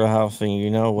my real house, and you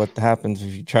know what happens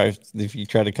if you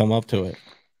try to come up to it.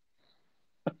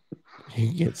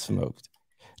 You get smoked.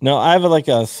 No, I have like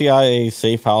a CIA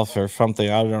safe house or something.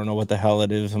 I don't know what the hell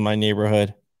it is in my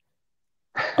neighborhood.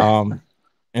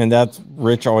 And that's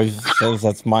Rich always says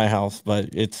that's my house, but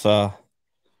it's the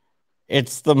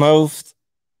most.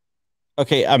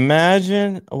 Okay,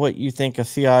 imagine what you think a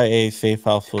CIA safe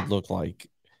house would look like.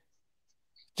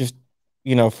 Just,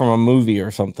 from a movie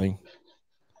or something.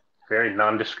 Very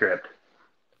nondescript.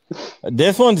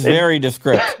 This one's very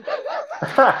descriptive.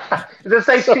 Does it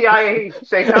say CIA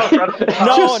safe house?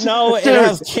 No, it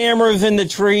has cameras in the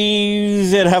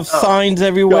trees. It has signs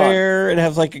everywhere. It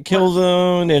has like a kill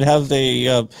zone. It has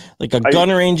a gun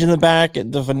range in the back.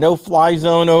 There's a no-fly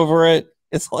zone over it.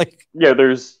 It's like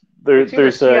there's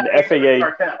an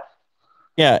FAA.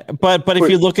 Yeah, but if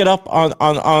you look it up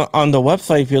on the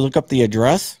website, if you look up the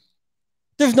address,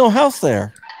 there's no house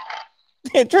there.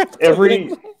 The address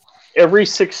every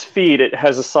 6 feet, it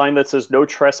has a sign that says "No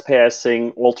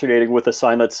trespassing," alternating with a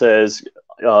sign that says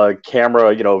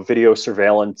 "Camera," video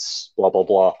surveillance, blah blah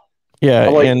blah. Yeah,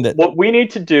 and what we need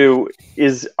to do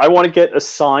is, I want to get a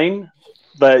sign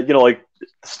that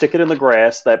stick it in the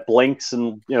grass that blinks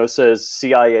and says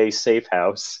CIA safe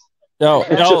house. No,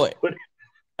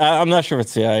 I'm not sure if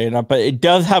it's CIA or not, but it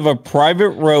does have a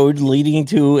private road leading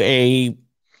to a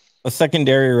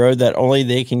secondary road that only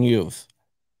they can use.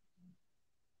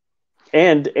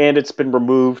 And it's been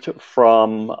removed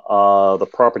from the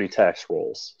property tax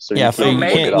rolls. So you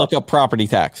can't look up property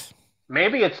tax.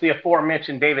 Maybe it's the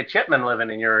aforementioned David Chipman living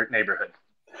in your neighborhood.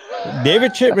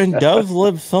 David Chipman does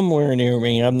live somewhere near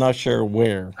me. I'm not sure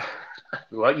where.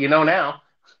 Well, you know now.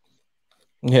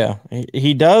 Yeah,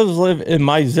 he does live in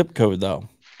my zip code, though.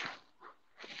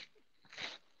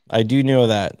 I do know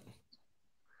that.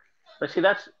 But see,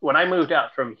 that's when I moved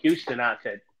out from Houston out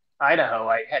to Idaho.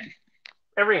 I had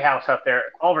every house out there,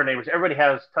 all of our neighbors, everybody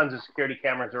has tons of security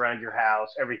cameras around your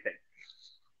house, everything.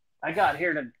 I got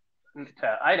here to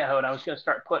Idaho, and I was going to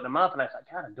start putting them up, and I thought,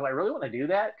 God, do I really want to do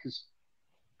that? Because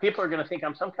people are going to think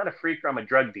I'm some kind of freak or I'm a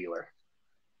drug dealer.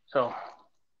 So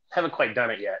haven't quite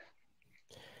done it yet.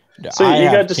 So you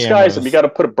got to disguise them. You got to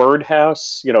put a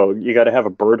birdhouse. You got to have a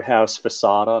birdhouse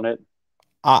facade on it.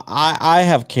 I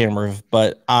have cameras,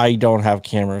 but I don't have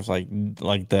cameras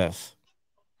like this.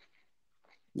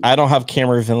 I don't have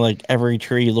cameras in like every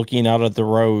tree looking out at the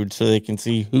road so they can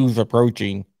see who's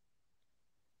approaching.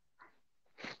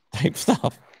 Type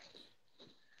stuff.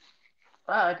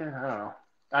 I don't know.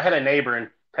 I had a neighbor in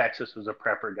Texas who was a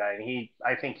prepper guy, and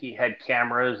I think he had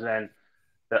cameras and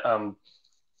the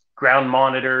ground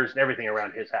monitors and everything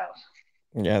around his house.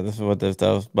 Yeah, this is what this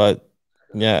does. But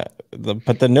yeah,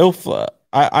 the no fly.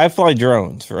 I fly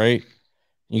drones, right?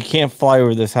 You can't fly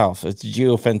over this house. It's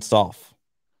geofenced off.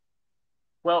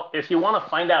 Well, if you want to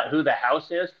find out who the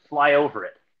house is, fly over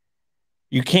it.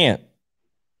 You can't.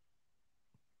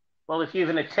 Well, if you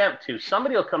even attempt to,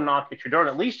 somebody will come knock at your door, and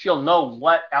at least you'll know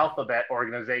what alphabet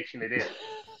organization it is.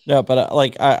 No, but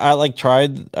I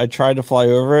tried to fly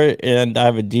over it, and I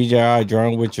have a DJI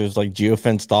drone which is like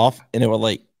geofenced off, and it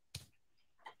would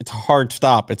it's a hard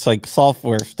stop. It's like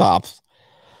software stops.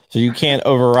 So you can't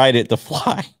override it to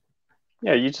fly.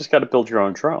 Yeah, you just got to build your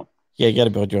own drone. Yeah, you got to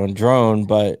build your own drone,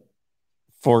 but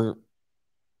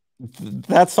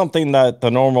that's something that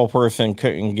the normal person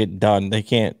couldn't get done. They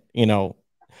can't,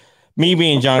 me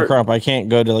being John Crump, I can't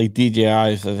go to like DJI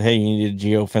and say, hey, you need to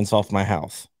geofence off my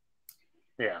house.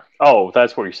 Yeah. Oh,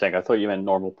 that's what you're saying. I thought you meant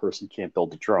normal person can't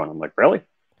build a drone. I'm like, really?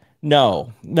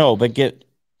 No, but get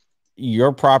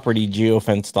your property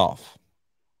geofenced off.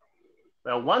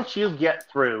 Well, once you get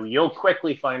through, you'll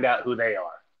quickly find out who they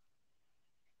are.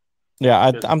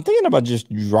 Yeah, I'm thinking about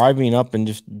just driving up and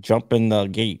just jumping the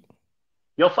gate.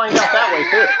 You'll find out that way,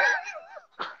 too.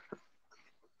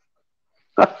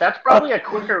 That's probably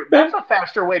that's a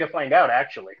faster way to find out,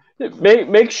 actually.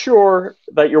 Make sure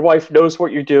that your wife knows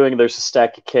what you're doing. There's a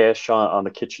stack of cash on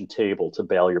the kitchen table to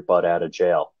bail your butt out of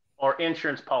jail. Or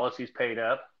insurance policies paid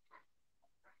up.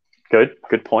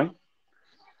 Good point.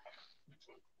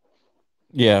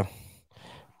 Yeah.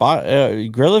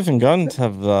 Gorillas and Guns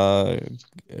have a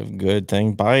good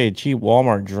thing. Buy a cheap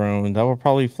Walmart drone. That will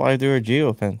probably fly through a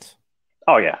geofence.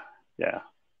 Oh, yeah.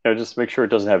 Just make sure it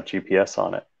doesn't have GPS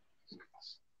on it.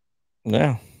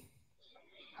 Yeah.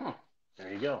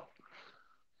 There you go.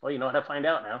 Well, you know how to find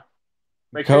out now.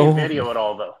 Make sure you video it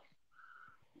all, though.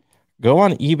 Go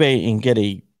on eBay and get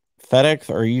a FedEx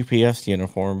or UPS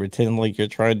uniform. Pretend like you're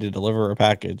trying to deliver a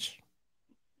package.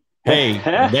 Hey,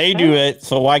 they do it,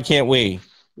 so why can't we?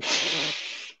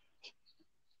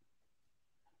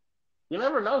 You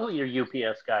never know who your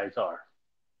UPS guys are.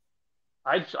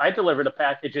 I delivered a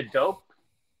package of dope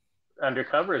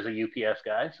undercover as a UPS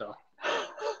guy, so.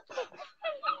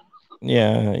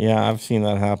 Yeah, I've seen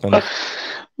that happen.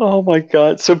 Oh my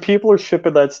god! So people are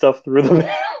shipping that stuff through the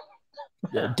mail.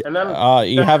 Yeah, and then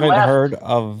you haven't heard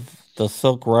of the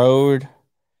Silk Road?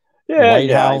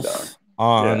 White House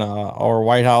or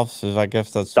White House is, I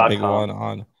guess that's the big one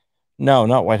on. No,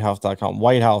 not whitehouse.com.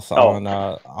 White House on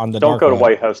the Don't go to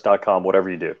whitehouse.com, whatever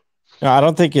you do. No, I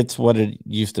don't think it's what it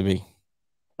used to be.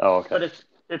 Oh, okay. But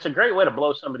it's a great way to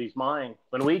blow somebody's mind.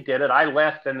 When we did it, I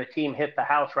left and the team hit the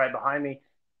house right behind me.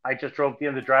 I just drove to the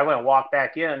end of the driveway and walked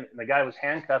back in, and the guy was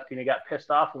handcuffed, and he got pissed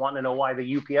off and wanted to know why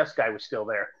the UPS guy was still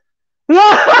there.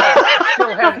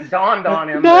 Still hadn't dawned on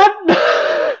him.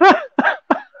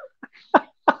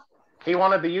 He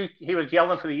was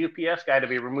yelling for the UPS guy to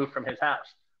be removed from his house.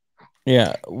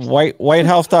 Yeah,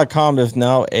 whitehouse.com is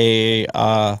now a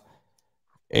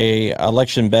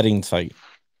election betting site.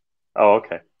 Oh,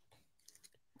 okay.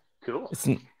 Cool.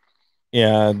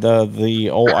 The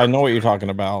old, I know what you're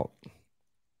talking about.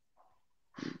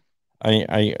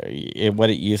 What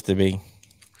it used to be.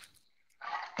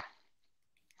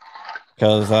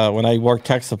 Because when I worked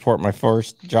tech support, my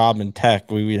first job in tech,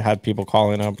 we had people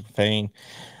calling up saying,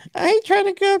 I tried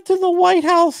to go up to the White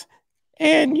House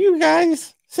and you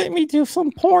guys sent me to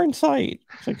some porn site.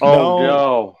 Like,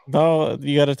 no,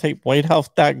 you got to take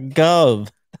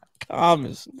whitehouse.gov.com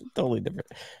is totally different.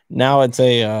 Now it's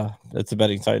a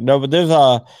betting site. No, but there's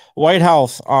a White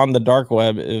House on the dark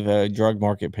web is a drug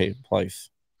marketplace.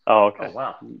 Oh, okay. Oh,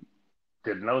 wow.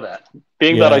 Didn't know that.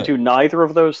 Being that I do neither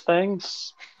of those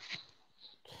things.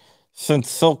 Since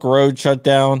Silk Road shut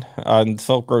down and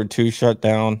Silk Road 2 shut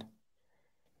down,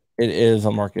 it is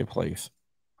a marketplace.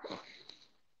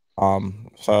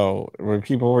 So when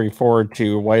people refer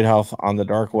to White House on the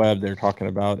dark web, they're talking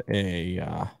about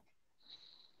a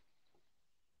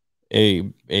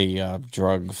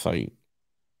drug site.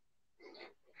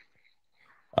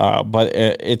 But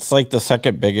it's like the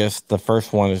second biggest. The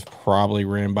first one is probably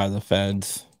ran by the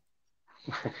feds.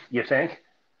 You think?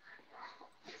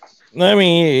 I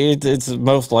mean, it's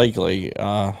most likely.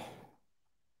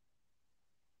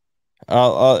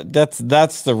 That's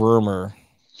the rumor.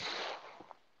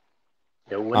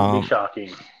 It wouldn't be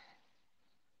shocking.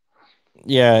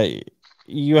 Yeah,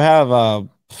 you have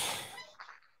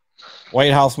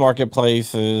White House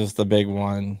Marketplace is the big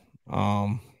one.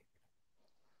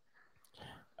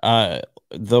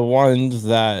 The ones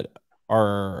that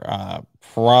are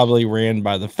probably ran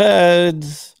by the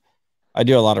feds. I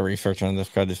do a lot of research on this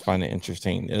because I just find it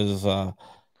interesting. Is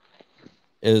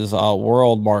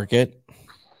World Market.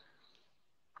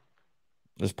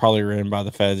 It's probably ran by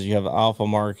the feds. You have Alpha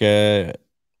Market,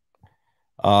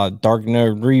 Dark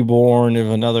Node Reborn is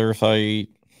another site.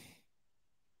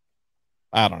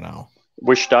 I don't know.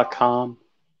 Wish.com.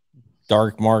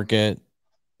 Dark Market.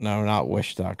 No, not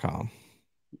Wish.com.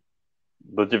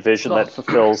 The division that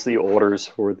fulfills the orders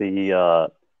for the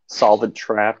solvent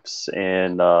traps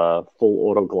and full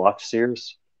auto Glock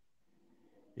sears.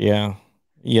 Yeah.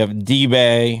 You have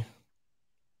D-Bay.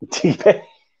 D-Bay.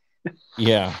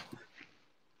 Yeah.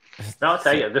 Now, I'll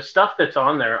tell you, the stuff that's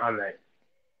on there on the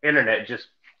internet,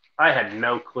 I had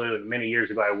no clue. Many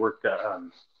years ago, I worked at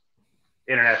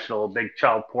international big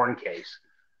child porn case.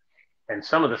 And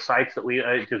some of the sites that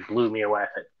it just blew me away.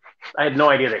 I had no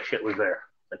idea that shit was there.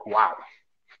 Like, wow.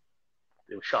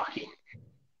 It was shocking.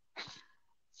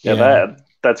 Yeah,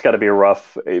 that's got to be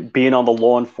rough. Being on the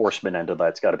law enforcement end of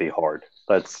that's got to be hard.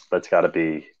 That's got to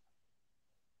be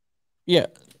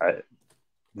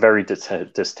very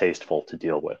distasteful to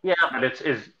deal with. Yeah, but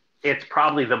it's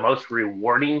probably the most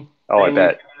rewarding. Oh, I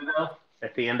bet.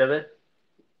 At the end of it,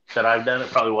 that I've done, it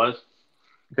probably was.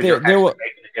 Because you're actually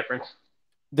making a difference.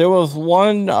 There was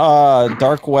one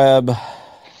dark web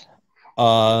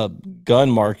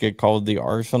gun market called the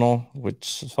Arsenal, which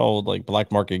sold like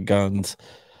black market guns,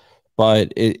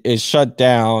 but it shut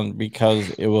down because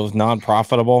it was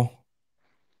non-profitable.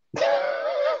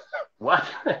 What?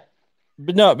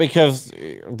 But no, because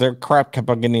their crap kept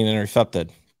on getting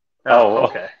intercepted. Oh,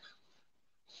 okay.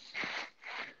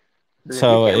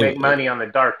 So you can't make money on the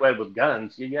dark web with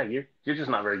guns. You're just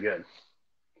not very good.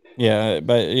 Yeah,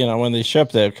 but when they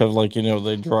ship it, because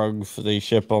the drugs, they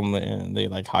ship them and they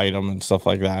like hide them and stuff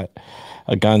like that.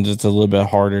 Guns, it's a little bit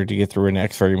harder to get through an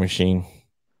X-ray machine.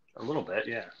 A little bit,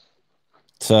 yeah.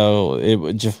 So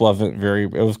it just wasn't very.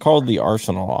 It was called the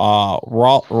Arsenal.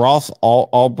 Ross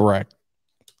Albrecht,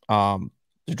 the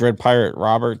Dread Pirate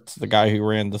Roberts, the guy who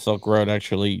ran the Silk Road,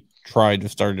 actually tried to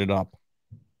start it up.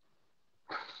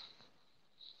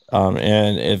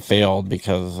 And it failed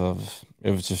because it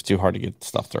was just too hard to get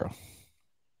stuff through.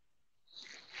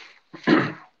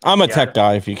 I'm a tech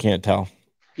guy, if you can't tell.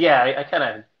 Yeah, I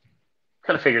kind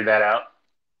of figured that out.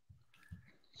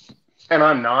 And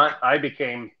I'm not. I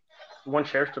became one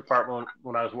sheriff's department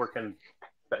when I was working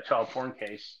that child porn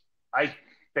case. I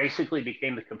basically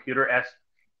became the computer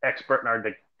expert in our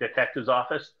detective's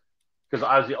office because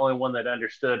I was the only one that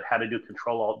understood how to do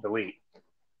Control-Alt-Delete.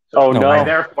 So no!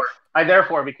 I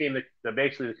therefore became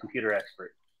basically the computer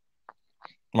expert.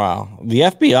 Wow, the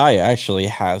FBI actually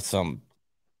has some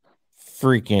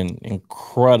freaking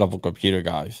incredible computer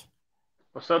guys.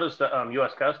 Well, so does the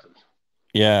U.S. Customs.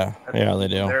 Yeah, they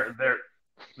do.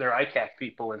 They're ICAC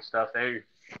people and stuff. With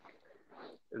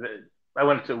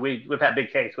that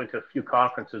big case, went to a few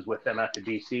conferences with them out to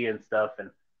D.C. and stuff, and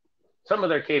some of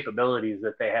their capabilities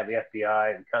that they have, the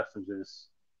FBI and Customs, is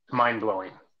mind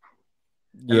blowing.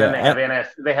 And then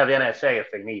they have NSA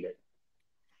if they need it.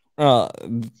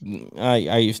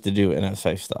 I used to do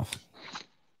NSA stuff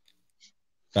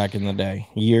back in the day,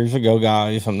 years ago,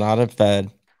 guys. I'm not a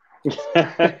Fed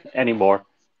anymore.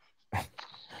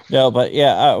 No, but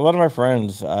yeah, one of my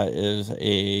friends is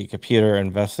a computer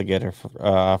investigator,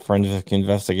 forensic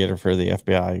investigator for the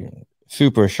FBI.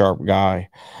 Super sharp guy.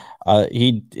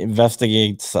 He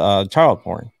investigates child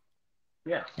porn.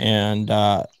 Yeah, and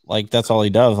that's all he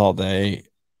does all day.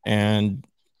 And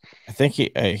I think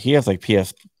he has like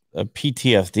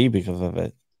PTSD because of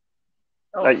it.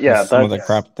 Yeah, some of the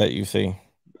crap that you see.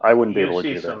 I wouldn't be able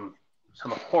to do that.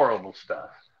 Some horrible stuff.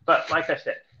 But like I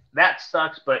said, that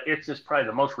sucks. But it's just probably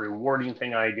the most rewarding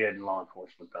thing I did in law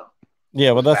enforcement, though.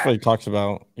 Yeah, well, that's what he talks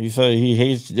about. He said he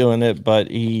hates doing it, but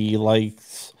he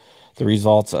likes the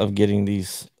results of getting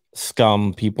these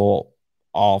scum people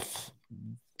out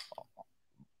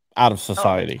of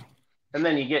society. And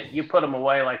then you put them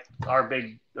away, like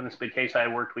in this big case I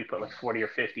worked, we put like 40 or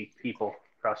 50 people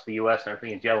across the U.S. and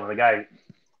everything in jail. And the guy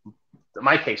that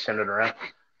my case centered around,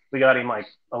 we got him like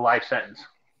a life sentence.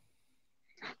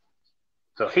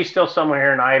 So he's still somewhere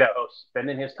here in Idaho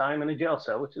spending his time in a jail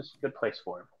cell, which is a good place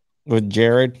for him. With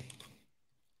Jared?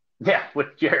 Yeah,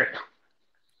 with Jared.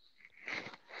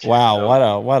 Wow,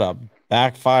 So, what a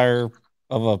backfire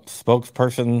of a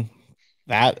spokesperson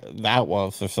that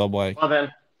was for Subway. well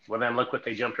then, look what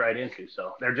they jumped right into.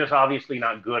 So they're just obviously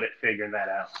not good at figuring that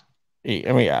out.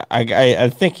 I mean, I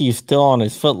think he's still on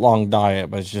his foot long diet,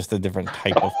 but it's just a different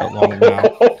type of foot long now.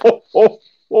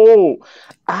 Oh,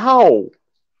 ow,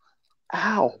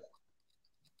 ow.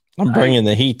 I'm bringing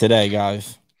the heat today,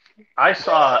 guys. I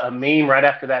saw a meme right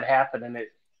after that happened, and it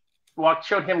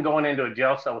showed him going into a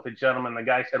jail cell with a gentleman. The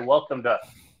guy said, "Welcome to,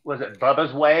 was it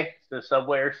Bubba's Way, the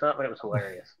Subway or something?" It was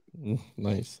hilarious.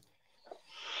 Nice.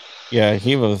 Yeah,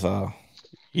 he was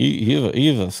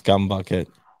he's a scumbucket.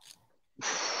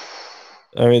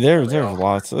 I mean, there's a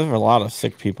lot of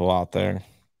sick people out there.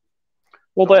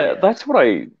 Well, that's what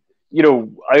I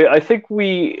think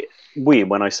we,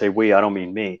 when I say we, I don't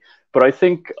mean me, but I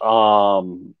think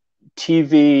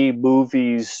TV,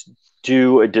 movies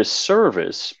do a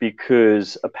disservice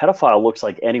because a pedophile looks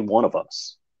like any one of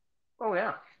us. Oh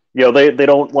yeah. They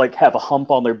don't like have a hump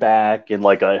on their back and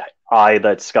like a eye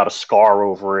that's got a scar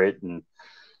over it, and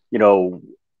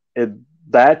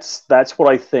that's what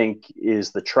I think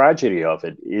is the tragedy of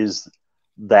it, is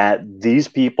that these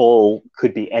people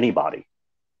could be anybody.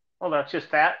 Well, that's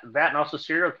just that, and also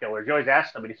serial killers. You always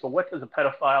ask somebody, so what does a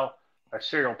pedophile, a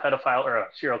serial pedophile, or a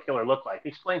serial killer look like?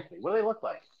 Explain to me. What do they look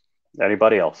like?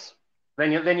 Anybody else?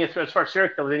 Then you throw, as far as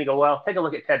serial killer, then you go, well, take a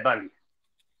look at Ted Bundy.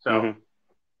 So,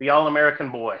 the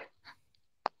all-American boy.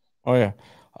 Oh yeah,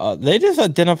 they just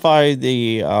identified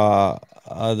the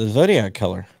Zodiac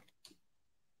killer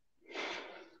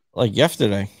like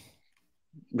yesterday.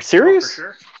 Serious? Oh, for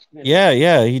sure.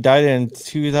 Yeah, he died in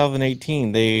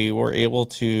 2018. They were able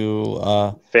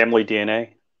to family DNA.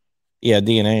 Yeah,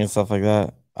 DNA and stuff like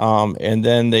that. And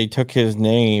then they took his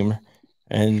name,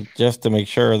 and just to make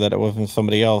sure that it wasn't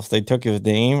somebody else, they took his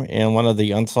name, and one of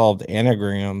the unsolved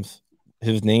anagrams,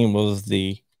 his name was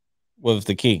the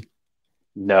key.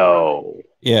 No.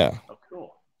 Yeah. Oh,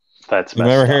 cool. That's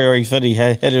remember how he said he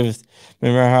had his.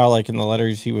 Remember how, like, in the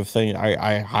letters he was saying,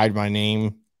 I hide my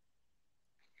name.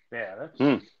 Yeah,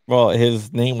 that's well,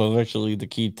 his name was actually the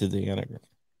key to the anagram.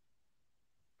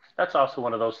 That's also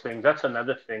one of those things. That's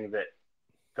another thing that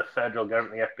the federal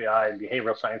government, the FBI, and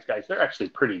behavioral science guys, they're actually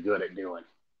pretty good at doing.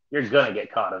 You're gonna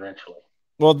get caught eventually.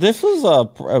 Well, this was a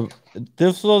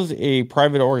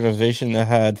private organization that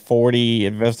had 40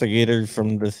 investigators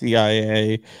from the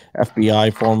CIA,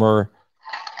 FBI, former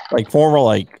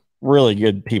really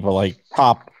good people, like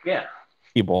top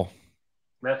people.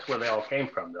 That's where they all came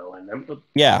from, though. And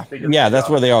that's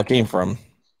where they all came from.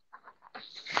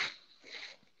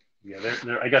 Yeah,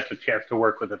 I got the chance to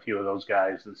work with a few of those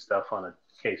guys and stuff on a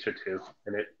case or two,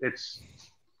 and it's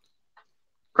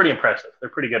pretty impressive.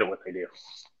 They're pretty good at what they do.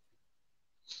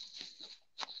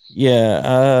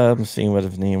 Yeah, I'm seeing what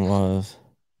his name was.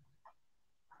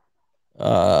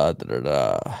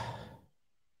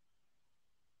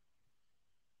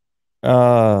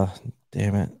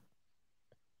 Damn it.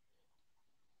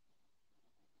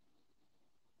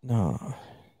 No.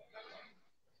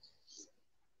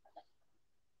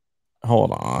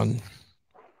 Hold on.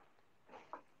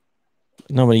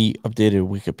 Nobody updated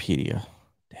Wikipedia.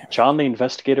 John the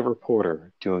investigative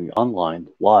reporter doing online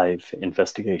live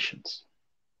investigations.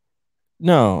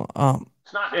 No,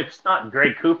 it's not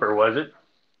Greg Cooper, was it?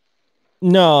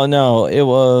 No, it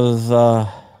was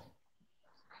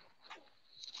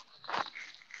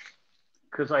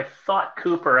because I thought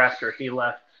Cooper, after he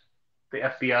left the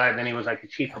FBI, and then he was like the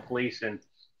chief of police in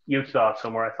Utah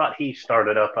somewhere. I thought he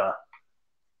started up a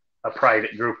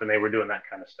private group, and they were doing that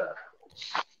kind of stuff.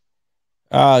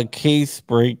 Case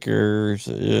Breakers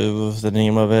was the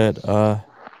name of it.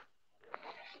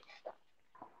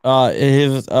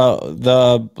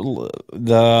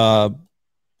 The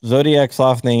Zodiac's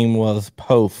last name was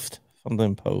Post,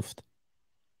 something Post.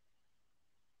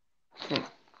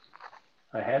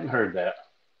 I hadn't heard that.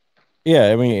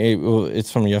 Yeah, I mean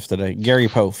it's from yesterday. Gary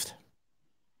Post.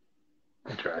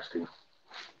 Interesting.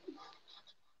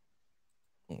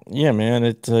 Yeah, man,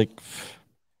 it's like,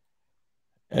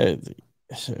 I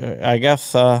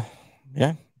guess, yeah,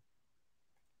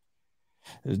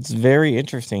 it's very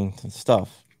interesting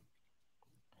stuff.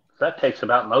 That takes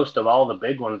about most of all the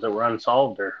big ones that were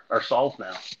unsolved are solved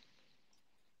now.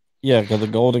 Yeah, because the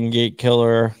Golden Gate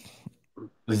Killer,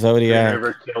 the Zodiac, Green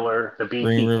River Killer, the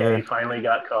BTK finally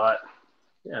got caught.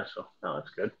 Yeah, so that's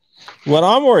good. What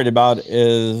I'm worried about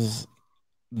is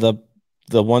the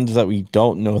ones that we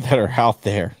don't know that are out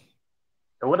there.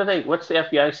 And what's the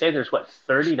FBI say? There's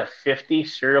 30 to 50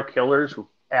 serial killers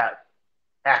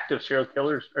active serial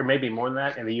killers, or maybe more than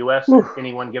that in the U.S. at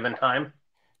any one given time.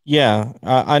 Yeah,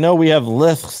 I know we have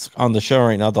lists on the show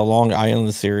right now. The Long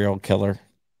Island serial killer.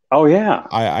 Oh yeah.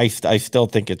 I still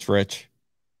think it's Rich.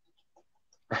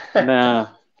 Nah.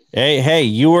 Hey,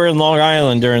 you were in Long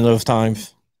Island during those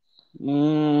times.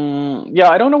 Yeah,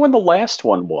 I don't know when the last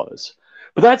one was,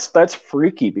 but that's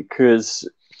freaky because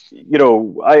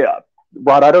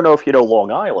Rod, I don't know if you know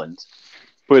Long Island,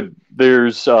 but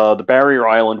there's the barrier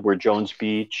island where Jones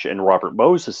Beach and Robert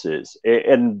Moses is,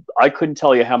 and I couldn't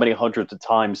tell you how many hundreds of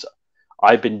times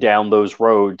I've been down those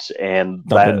roads, and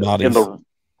Dumping that bodies.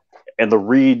 in the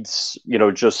Reeds,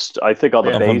 just I think on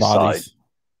the Dumping bay side bodies.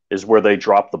 is where they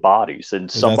drop the bodies, and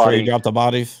Is that where you somebody. drop the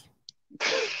bodies?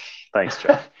 Thanks,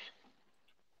 Jeff.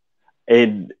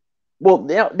 And well,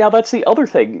 now that's the other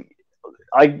thing.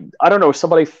 I don't know.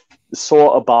 Somebody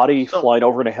saw a body flying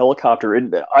over in a helicopter,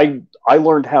 and I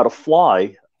learned how to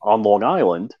fly on Long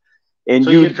Island. And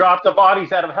So you drop the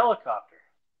bodies out of a helicopter.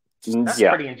 That's yeah,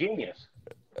 pretty ingenious.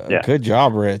 Yeah. Good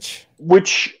job, Rich.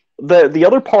 Which the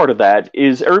other part of that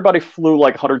is everybody flew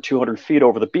like 100, 200 feet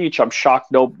over the beach. I'm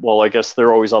shocked. Well, I guess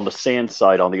they're always on the sand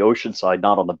side, on the ocean side,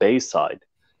 not on the bay side.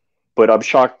 But I'm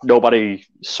shocked nobody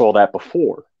saw that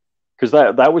before, because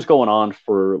that was going on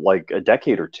for like a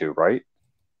decade or two, right?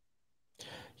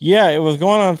 Yeah, it was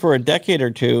going on for a decade or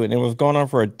two, and it was going on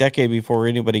for a decade before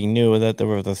anybody knew that there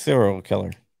was a serial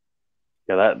killer.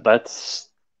 Yeah, that's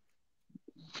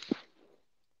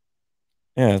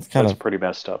it's kind of pretty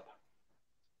messed up.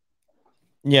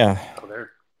 Yeah. Oh,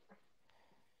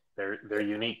 they're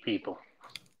unique people.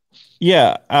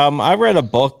 Yeah, I read a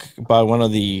book by one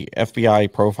of the FBI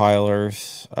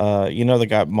profilers. The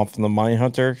guy from the Mine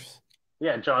Hunters.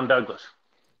 Yeah, John Douglas.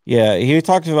 Yeah, he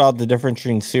talks about the difference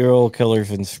between serial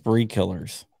killers and spree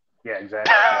killers. Yeah,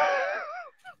 exactly.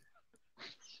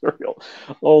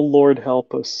 Oh, Lord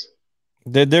help us.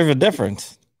 There's a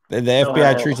difference. The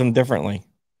FBI treats them differently.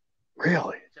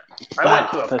 Really?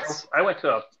 I went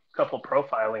to a couple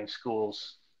profiling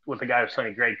schools with a guy who's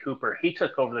named Greg Cooper. He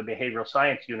took over the behavioral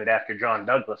science unit after John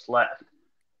Douglas left.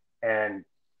 And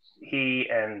he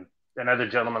and another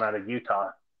gentleman out of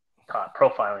Utah taught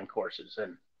profiling courses.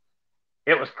 And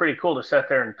it was pretty cool to sit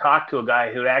there and talk to a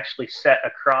guy who actually sat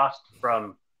across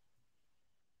from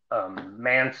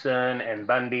Manson and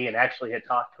Bundy and actually had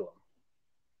talked to him.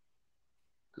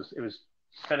 It was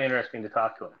kind of interesting to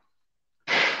talk to him.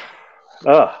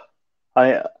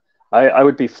 I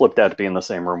would be flipped out to be in the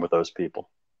same room with those people.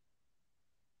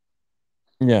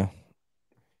 Yeah.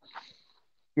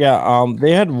 Yeah,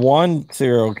 they had one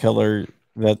serial killer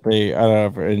that I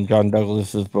don't know, in John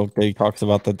Douglas's book, he talks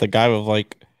about that the guy was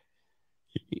like,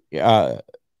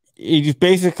 he just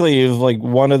basically is like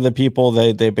one of the people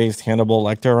that they based Hannibal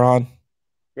Lecter on.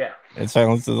 Yeah. And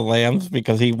Silence of the Lambs,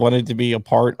 because he wanted to be a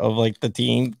part of like the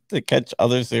team to catch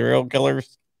other serial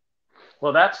killers.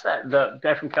 Well, that's the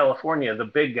guy from California, the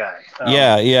big guy.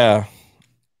 Yeah.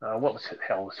 What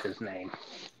was his name?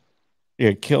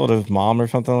 Yeah, killed his mom or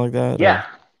something like that. Yeah,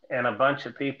 and a bunch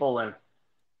of people, and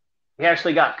he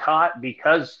actually got caught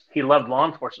because he loved law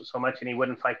enforcement so much, and he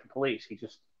wouldn't fight the police. He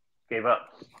just gave up.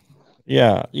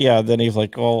 Yeah. Then he's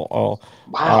like, wow.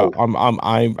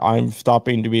 I'm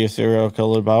stopping to be a serial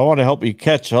killer, but I want to help you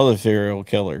catch other serial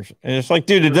killers. And it's like,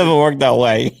 dude, it doesn't work that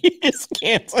way. You just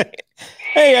can't say,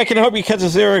 hey, I can help you catch a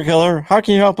serial killer. How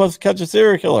can you help us catch a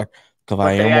serial killer? Because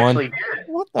I am one. Did.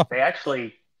 What the? They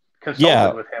actually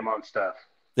consulted with him on stuff.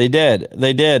 They did.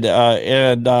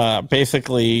 And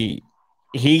basically,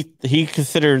 he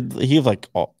considered, he was like,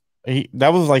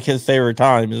 that was like his favorite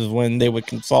time is when they would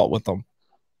consult with him.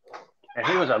 And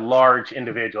he was a large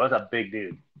individual. That's a big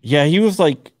dude. Yeah, he was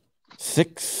like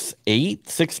 6'8",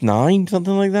 6'9",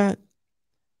 something like that.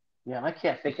 Yeah, I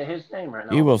can't think of his name right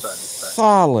now. He was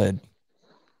solid.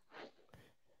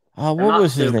 What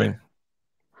was his name?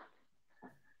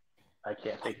 I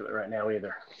can't think of it right now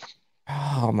either.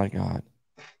 Oh my God!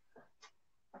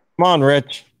 Come on,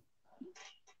 Rich.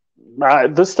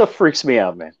 This stuff freaks me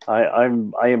out, man. I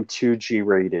am too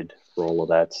G-rated for all of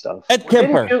that stuff. Ed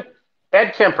Kemper.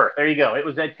 Ed Kemper. There you go. It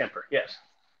was Ed Kemper. Yes.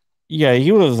 Yeah,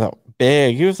 he was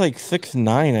big. He was like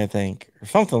 6'9", I think, or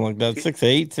something like that.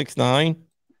 6'8", 6'9".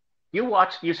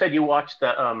 You said you watched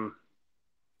the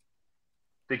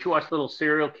Did you watch the little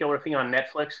serial killer thing on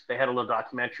Netflix? They had a little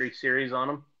documentary series on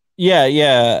him. Yeah.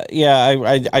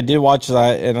 I did watch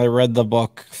that, and I read the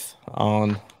books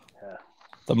on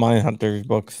the Mindhunters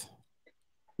books,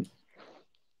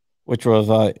 which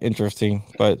was interesting.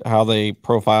 But how they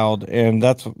profiled, and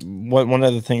that's one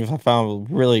of the things I found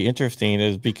really interesting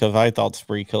is because I thought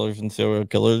spree killers and serial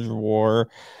killers were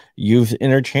used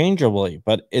interchangeably,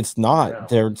 but it's not. Yeah.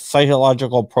 Their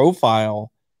psychological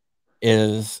profile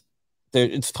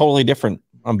it's totally different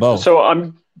on both. So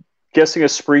I'm guessing a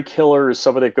spree killer is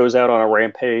somebody that goes out on a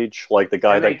rampage, like the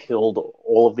guy And they- that killed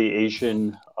all of the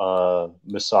Asian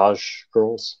massage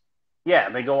girls. Yeah,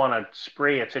 they go on a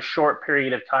spree. It's a short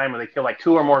period of time where they kill like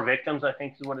 2 or more victims, I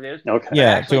think is what it is. Okay. Yeah,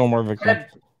 actually, 2 or more victims.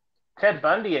 Ted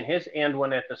Bundy and his end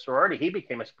when at the sorority, he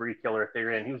became a spree killer at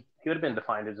their end. He would have been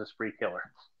defined as a spree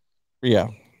killer. Yeah.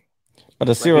 But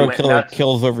a serial went killer nuts.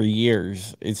 kills over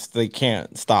years. They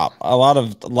can't stop. A lot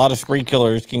of spree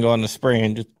killers can go on a spree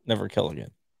and just never kill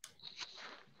again.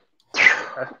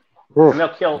 And they'll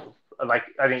kill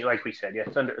like we said, yeah,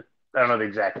 it's under, I don't know the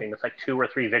exact thing. It's like 2 or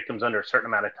 3 victims under a certain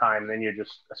amount of time, then you're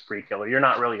just a spree killer. You're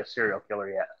not really a serial killer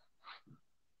yet.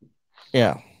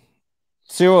 Yeah.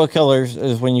 Serial killers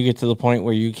is when you get to the point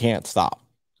where you can't stop.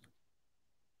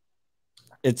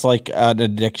 It's like an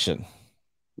addiction.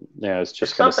 Yeah, it's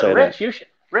just It's going to something, say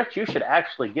Rich, you should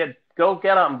actually get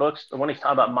out in books the one he's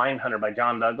talking about, Mindhunter by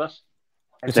John Douglas.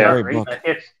 And It's a start great reading book.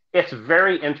 it. It's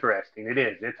very interesting. It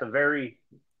is. It's a very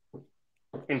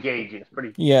engaging. It's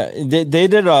pretty. Yeah, they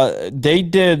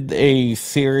did a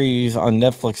series on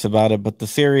Netflix about it, but the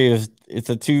series, it's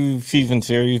a 2-season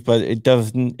series, but it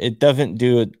doesn't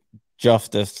do it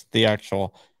justice, the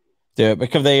actual do it,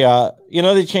 because they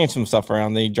they changed some stuff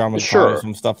around, they dramatized Sure.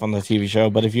 some stuff on the TV show,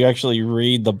 but if you actually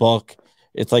read the book,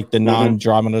 it's like the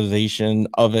non-dramatization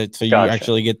of it, so you Gotcha.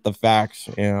 actually get the facts,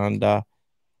 and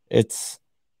it's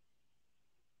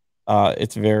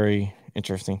very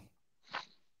interesting.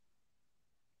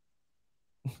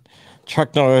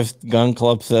 Chuck Norris Gun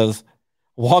Club says,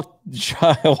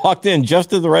 walked in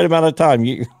just at the right amount of time.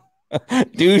 You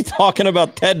dude talking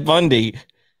about Ted Bundy.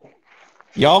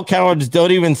 Y'all cowards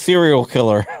don't even serial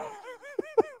killer.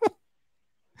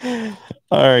 All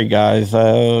right, guys.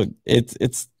 It's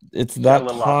Got a that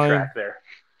little off time. track there.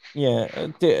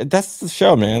 Yeah, that's the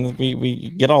show, man. We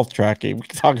get off track. We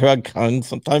can talk about guns.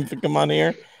 Sometimes we come on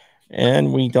here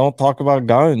and we don't talk about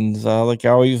guns. Like I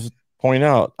always point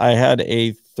out, I had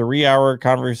a 3-hour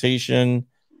conversation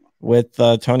with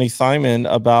Tony Simon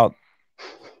about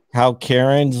how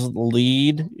Karens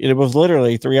lead. It was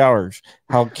literally 3 hours.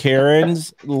 How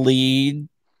Karens lead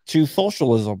to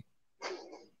socialism.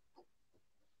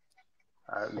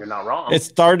 You're not wrong. It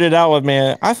started out with,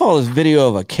 man, I saw this video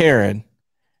of a Karen,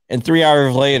 and 3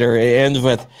 hours later it ends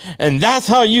with, and that's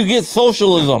how you get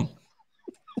socialism.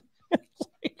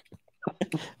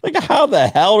 Like, how the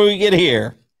hell do we get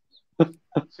here?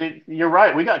 See, you're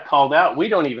right. We got called out. We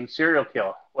don't even serial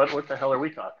kill. What the hell are we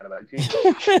talking about? Jesus.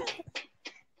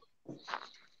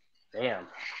 Damn.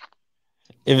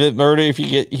 If it's murder, if you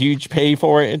get huge pay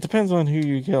for it, it depends on who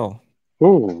you kill.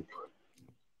 Ooh.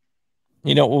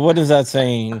 You know, what is that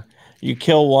saying? You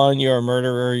kill one, you're a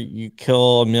murderer. You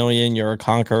kill a million, you're a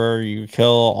conqueror. You kill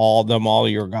all of them, all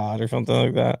you're God, or something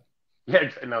like that. Yeah,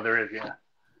 no, there is, yeah.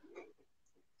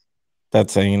 That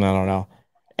saying, I don't know.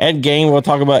 Ed Gein, we'll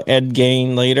talk about Ed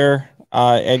Gein later. Ed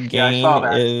I saw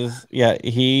Gein that.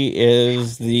 he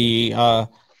is the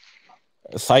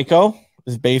Psycho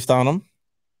is based on him.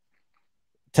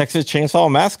 Texas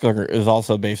Chainsaw Massacre is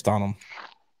also based on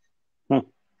him.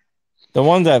 The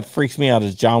one that freaks me out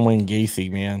is John Wayne Gacy,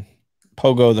 man.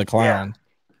 Pogo the Clown.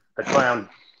 The clown.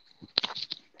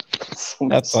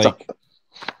 That's like,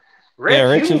 Rich, Yeah,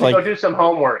 Rich you is need to like- go do some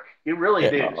homework. You really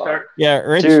do. yeah,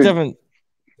 Rich Dude. doesn't.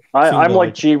 I'm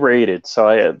like G-rated,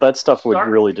 so that stuff would Start-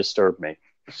 really disturb me.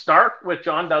 Start with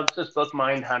John Douglas' book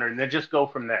Mindhunter, and then just go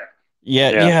from there.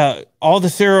 Yeah. All the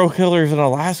serial killers in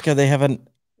Alaska, they have an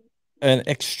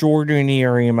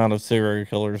extraordinary amount of serial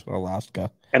killers in Alaska.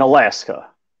 In Alaska.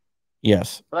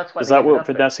 Yes. Well, that's why Is they that get what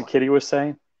nothing. Vanessa Kitty was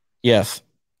saying? Yes.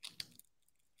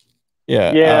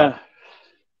 Yeah. Yeah.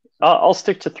 I'll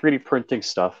stick to 3D printing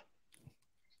stuff.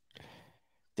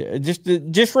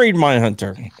 Just read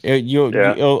Mindhunter.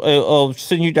 It'll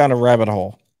send you down a rabbit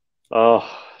hole. Oh,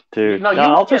 dude. No, you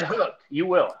I'll will get just. hooked. You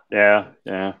will. Yeah.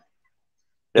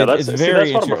 That's It's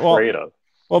that's what I'm well, afraid of.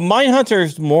 Well, Mindhunter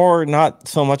is more not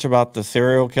so much about the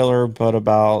serial killer, but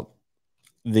about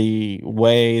the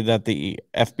way that the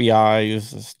FBI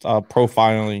is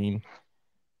profiling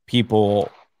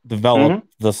people, develop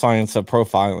the science of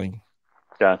profiling.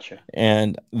 Gotcha.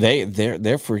 And they're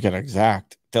freaking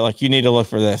exact. They're like, you need to look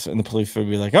for this, and the police would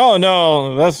be like, oh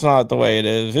no, that's not the way it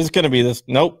is. It's gonna be this.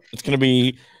 Nope, it's gonna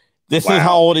be. This is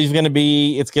how old he's gonna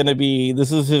be. It's gonna be.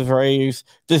 This is his race.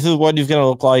 This is what he's gonna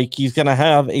look like. He's gonna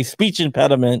have a speech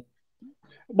impediment.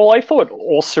 Well, I thought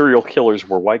all serial killers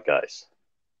were white guys.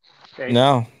 Okay?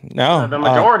 No. The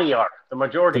majority are. The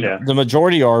majority Yeah. are. The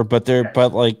majority are, but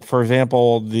like, for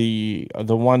example, the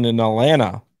one in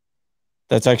Atlanta,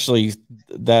 that was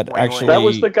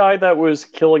the guy that was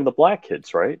killing the black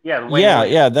kids, right? Yeah.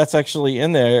 yeah, that's actually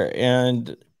in there,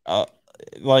 and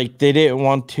like they didn't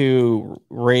want to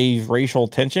raise racial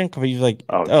tension because he's like,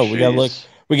 oh, we gotta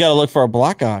jeez. look for a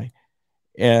black guy,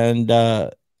 and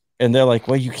they're like,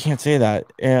 well, you can't say that,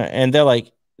 and they're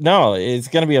like, no, it's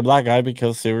gonna be a black guy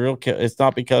because it's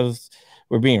not because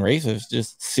we're being racist.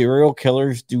 Just serial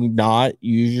killers do not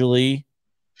usually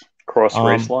Cross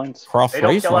race lines. Cross They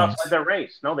don't race kill lines. outside their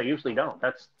race. No, they usually don't.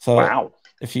 That's So Wow.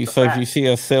 if you see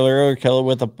a serial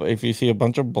killer if you see a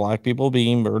bunch of black people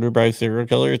being murdered by a serial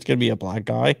killer, it's gonna be a black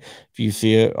guy. If you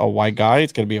see a white guy,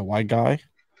 it's gonna be a white guy.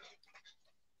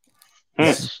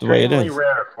 It's the way it extremely is.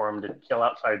 rare for them to kill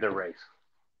outside their race.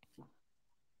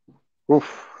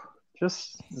 Oof.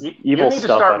 Just You evil need to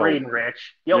stuff. start reading,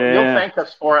 Rich. You'll thank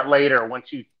us for it later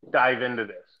once you dive into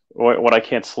this. When I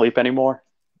can't sleep anymore.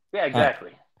 Yeah,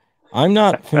 exactly. I'm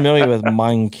not familiar with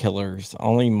mind killers,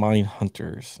 only mind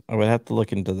hunters. I would have to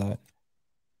look into that.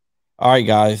 All right,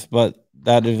 guys, but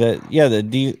that is it. Yeah, the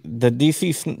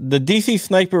DC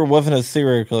sniper wasn't a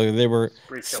serial killer; they were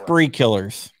spree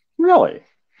killers. Really?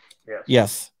 Yes.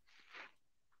 Yes.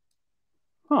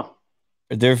 Huh.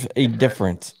 There's a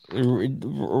difference.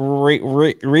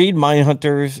 Read Mind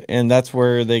Hunters, and that's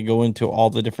where they go into all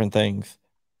the different things.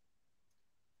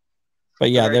 But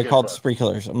yeah, they're called spree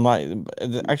killers.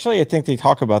 Actually, I think they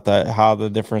talk about that, how the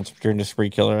difference between the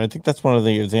spree killer. I think that's one of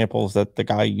the examples that the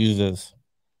guy uses.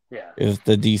 Yeah. Is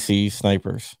the DC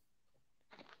snipers.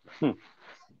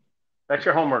 That's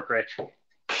your homework, Rich.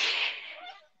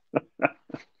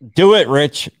 Do it,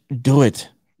 Rich. Do it.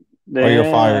 Or you're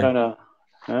fired. I don't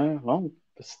know. Well,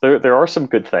 there are some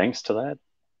good things to that.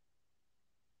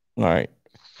 All right.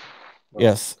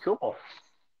 Yes. Cool.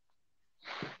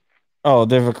 Oh,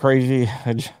 there's a crazy.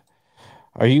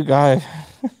 Are you guys?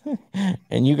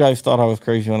 And you guys thought I was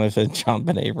crazy when I said John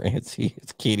Benet Ramsey.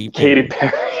 It's Katy Perry. Katy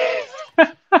Perry.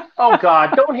 Oh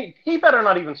God! Don't he better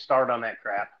not even start on that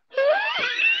crap.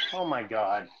 Oh my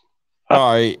God.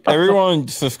 All right, everyone,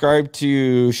 subscribe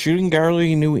to Shooting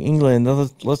Gallery New England.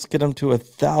 Let's get them to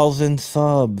 1,000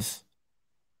 subs.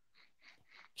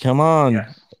 Come on.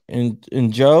 Yes.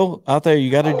 And Joe, out there,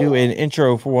 you got to do an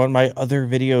intro for one of my other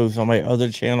videos on my other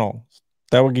channel.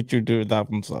 That will get you to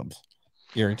 1,000 subs.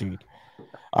 Guaranteed.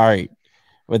 All right.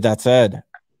 With that said,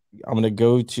 I'm going to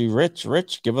go to Rich.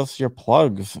 Rich, give us your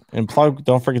plugs. And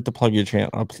don't forget to plug your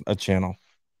channel.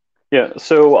 Yeah,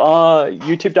 so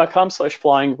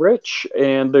youtube.com/flyingrich,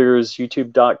 and there's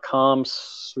youtube.com,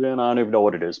 and I don't even know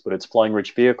what it is, but it's Flying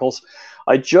Rich Vehicles.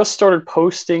 I just started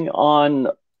posting on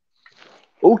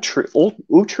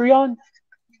Utreon,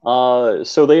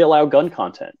 so they allow gun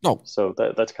content. Oh. So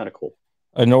that's kind of cool.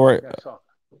 I know where.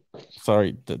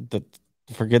 Sorry,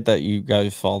 forget that you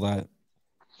guys saw that.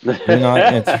 Do not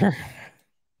answer.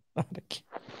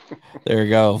 There you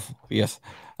go. Yes.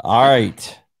 All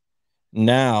right.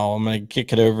 Now I'm going to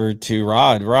kick it over to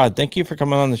Rod. Rod, thank you for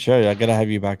coming on the show. I got to have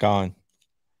you back on.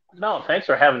 No, thanks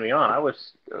for having me on. I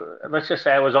was, let's just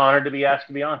say I was honored to be asked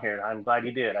to be on here. I'm glad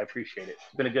you did. I appreciate it.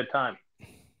 It's been a good time.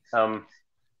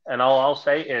 And all I'll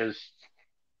say is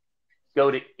go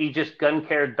to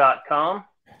aegisguncare.com.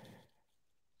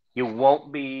 You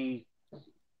won't be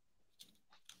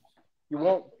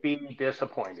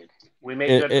disappointed. We make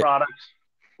good products.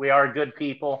 We are good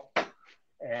people.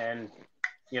 And,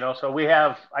 so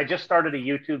I just started a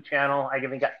YouTube channel. I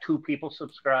even got 2 people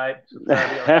subscribed to 3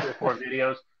 or 4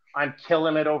 videos. I'm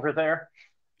killing it over there.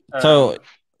 So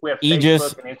we have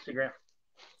Facebook and Instagram.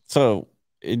 So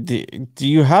do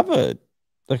you have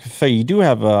you do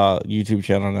have a YouTube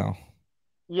channel now?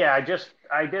 Yeah, I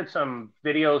did some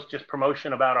videos, just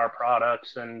promotion about our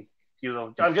products, and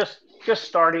I'm just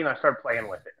starting. I started playing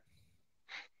with it.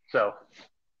 So,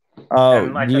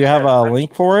 do you have a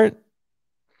link for it?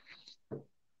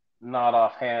 Not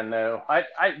offhand, no.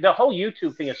 The whole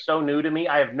YouTube thing is so new to me.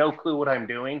 I have no clue what I'm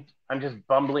doing. I'm just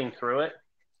bumbling through it.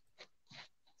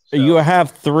 So. You have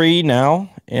 3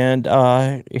 now, and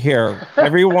here,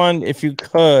 everyone, if you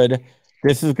could,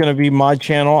 this is going to be my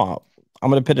channel.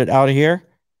 I'm going to put it out here.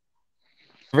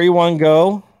 Everyone,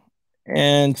 go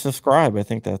and subscribe. I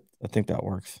think that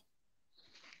works.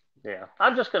 Yeah,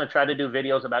 I'm just going to try to do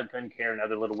videos about gun care and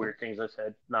other little weird things. I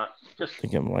said, not just. I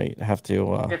think I might have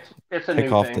to. It's a take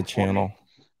new off thing the channel.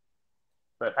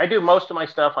 But I do most of my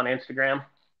stuff on Instagram.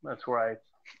 That's where I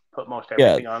put most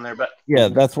everything on there. But yeah,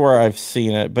 that's where I've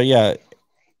seen it. But yeah,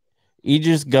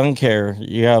 Aegis Gun Care.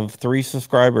 You have 3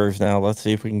 subscribers now. Let's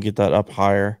see if we can get that up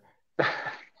higher.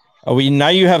 Now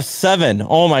you have 7.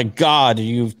 Oh my God,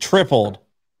 you've tripled.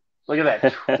 Look at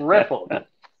that, tripled.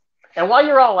 And while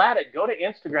you're all at it, go to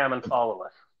Instagram and follow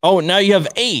us. Oh, now you have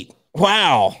 8.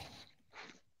 Wow.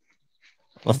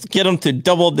 Let's get them to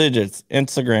double digits.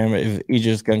 Instagram is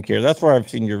Aegis Gun Care. That's where I've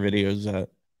seen your videos at.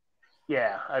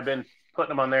 Yeah, I've been putting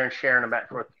them on there and sharing them back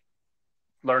and forth,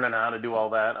 learning how to do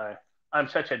all that. I'm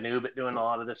such a noob at doing a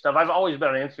lot of this stuff. I've always been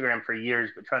on Instagram for years,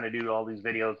 but trying to do all these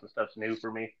videos and stuff's new for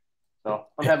me. So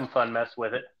I'm having fun mess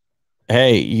with it.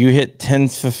 Hey, you hit 10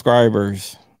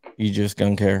 subscribers. You just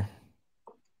don't care.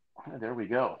 There we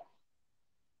go.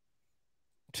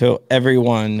 So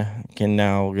everyone can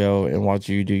now go and watch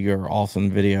you do your awesome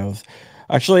videos.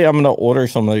 Actually, I'm going to order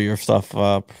some of your stuff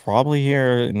probably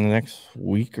here in the next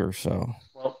week or so.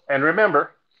 Well, and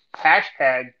remember,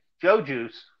 hashtag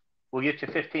JoJuice will get you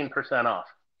 15% off.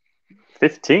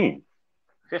 15.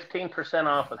 15%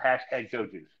 off with hashtag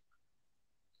JoJuice.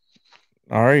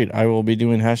 All right, I will be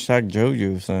doing hashtag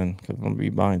JoJuice then because I'm going to be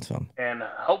buying some. And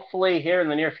hopefully here in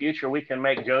the near future, we can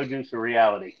make JoJuice a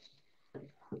reality.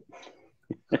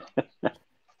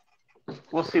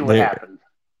 We'll see what happens.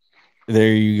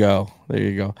 There you go. There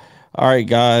you go. All right,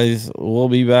 guys, we'll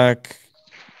be back.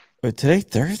 But today,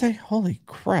 Thursday? Holy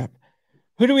crap.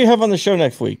 Who do we have on the show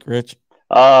next week, Rich?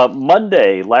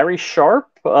 Monday, Larry Sharp,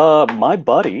 my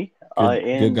buddy.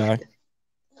 Good guy.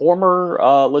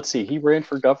 Former, let's see, he ran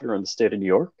for governor in the state of New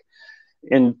York.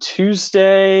 And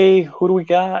Tuesday, who do we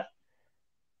got?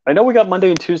 I know we got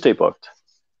Monday and Tuesday booked.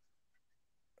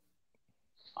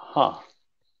 Huh.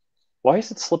 Why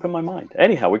is it slipping my mind?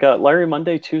 Anyhow, we got Larry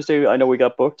Monday, Tuesday. I know we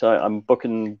got booked. I'm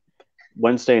booking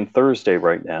Wednesday and Thursday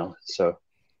right now. So,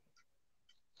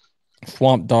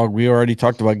 Swamp Dog, we already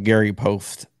talked about Gary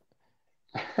Post.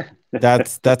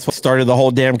 That's what started the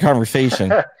whole damn conversation.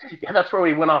 Yeah, that's where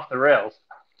we went off the rails.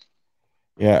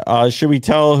 Yeah. Should we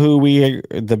tell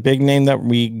the big name that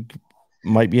we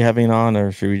might be having on,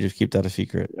 or should we just keep that a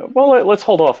secret? Well, let's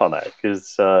hold off on that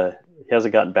because he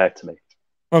hasn't gotten back to me.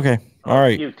 Okay. All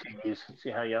right. You tease. See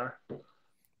how you are.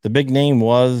 The big name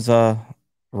was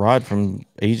Rod from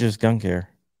Aegis Gun Care.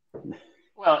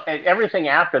 Well, everything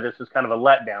after this is kind of a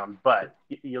letdown, but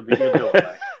you'll do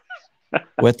it.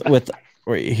 With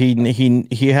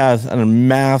he has a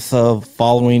massive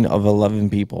following of 11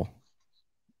 people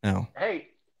now. Hey,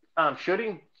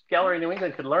 Shooting Gallery New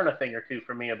England could learn a thing or two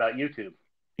from me about YouTube.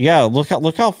 Yeah, look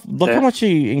how much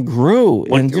he grew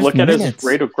in just look minutes. at his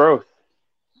rate of growth.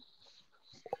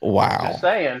 Wow. Just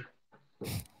saying.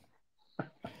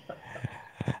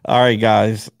 All right,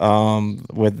 guys.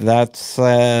 With that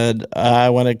said, I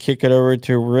want to kick it over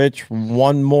to Rich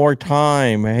one more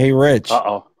time. Hey, Rich.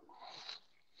 Uh-oh.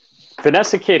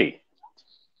 Vanessa Kitty.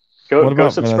 Go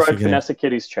subscribe to Vanessa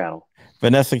Kitty's channel.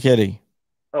 Vanessa Kitty.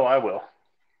 Oh, I will.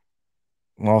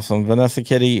 Awesome. Vanessa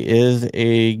Kitty is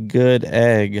a good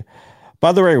egg.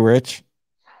 By the way, Rich.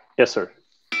 Yes, sir.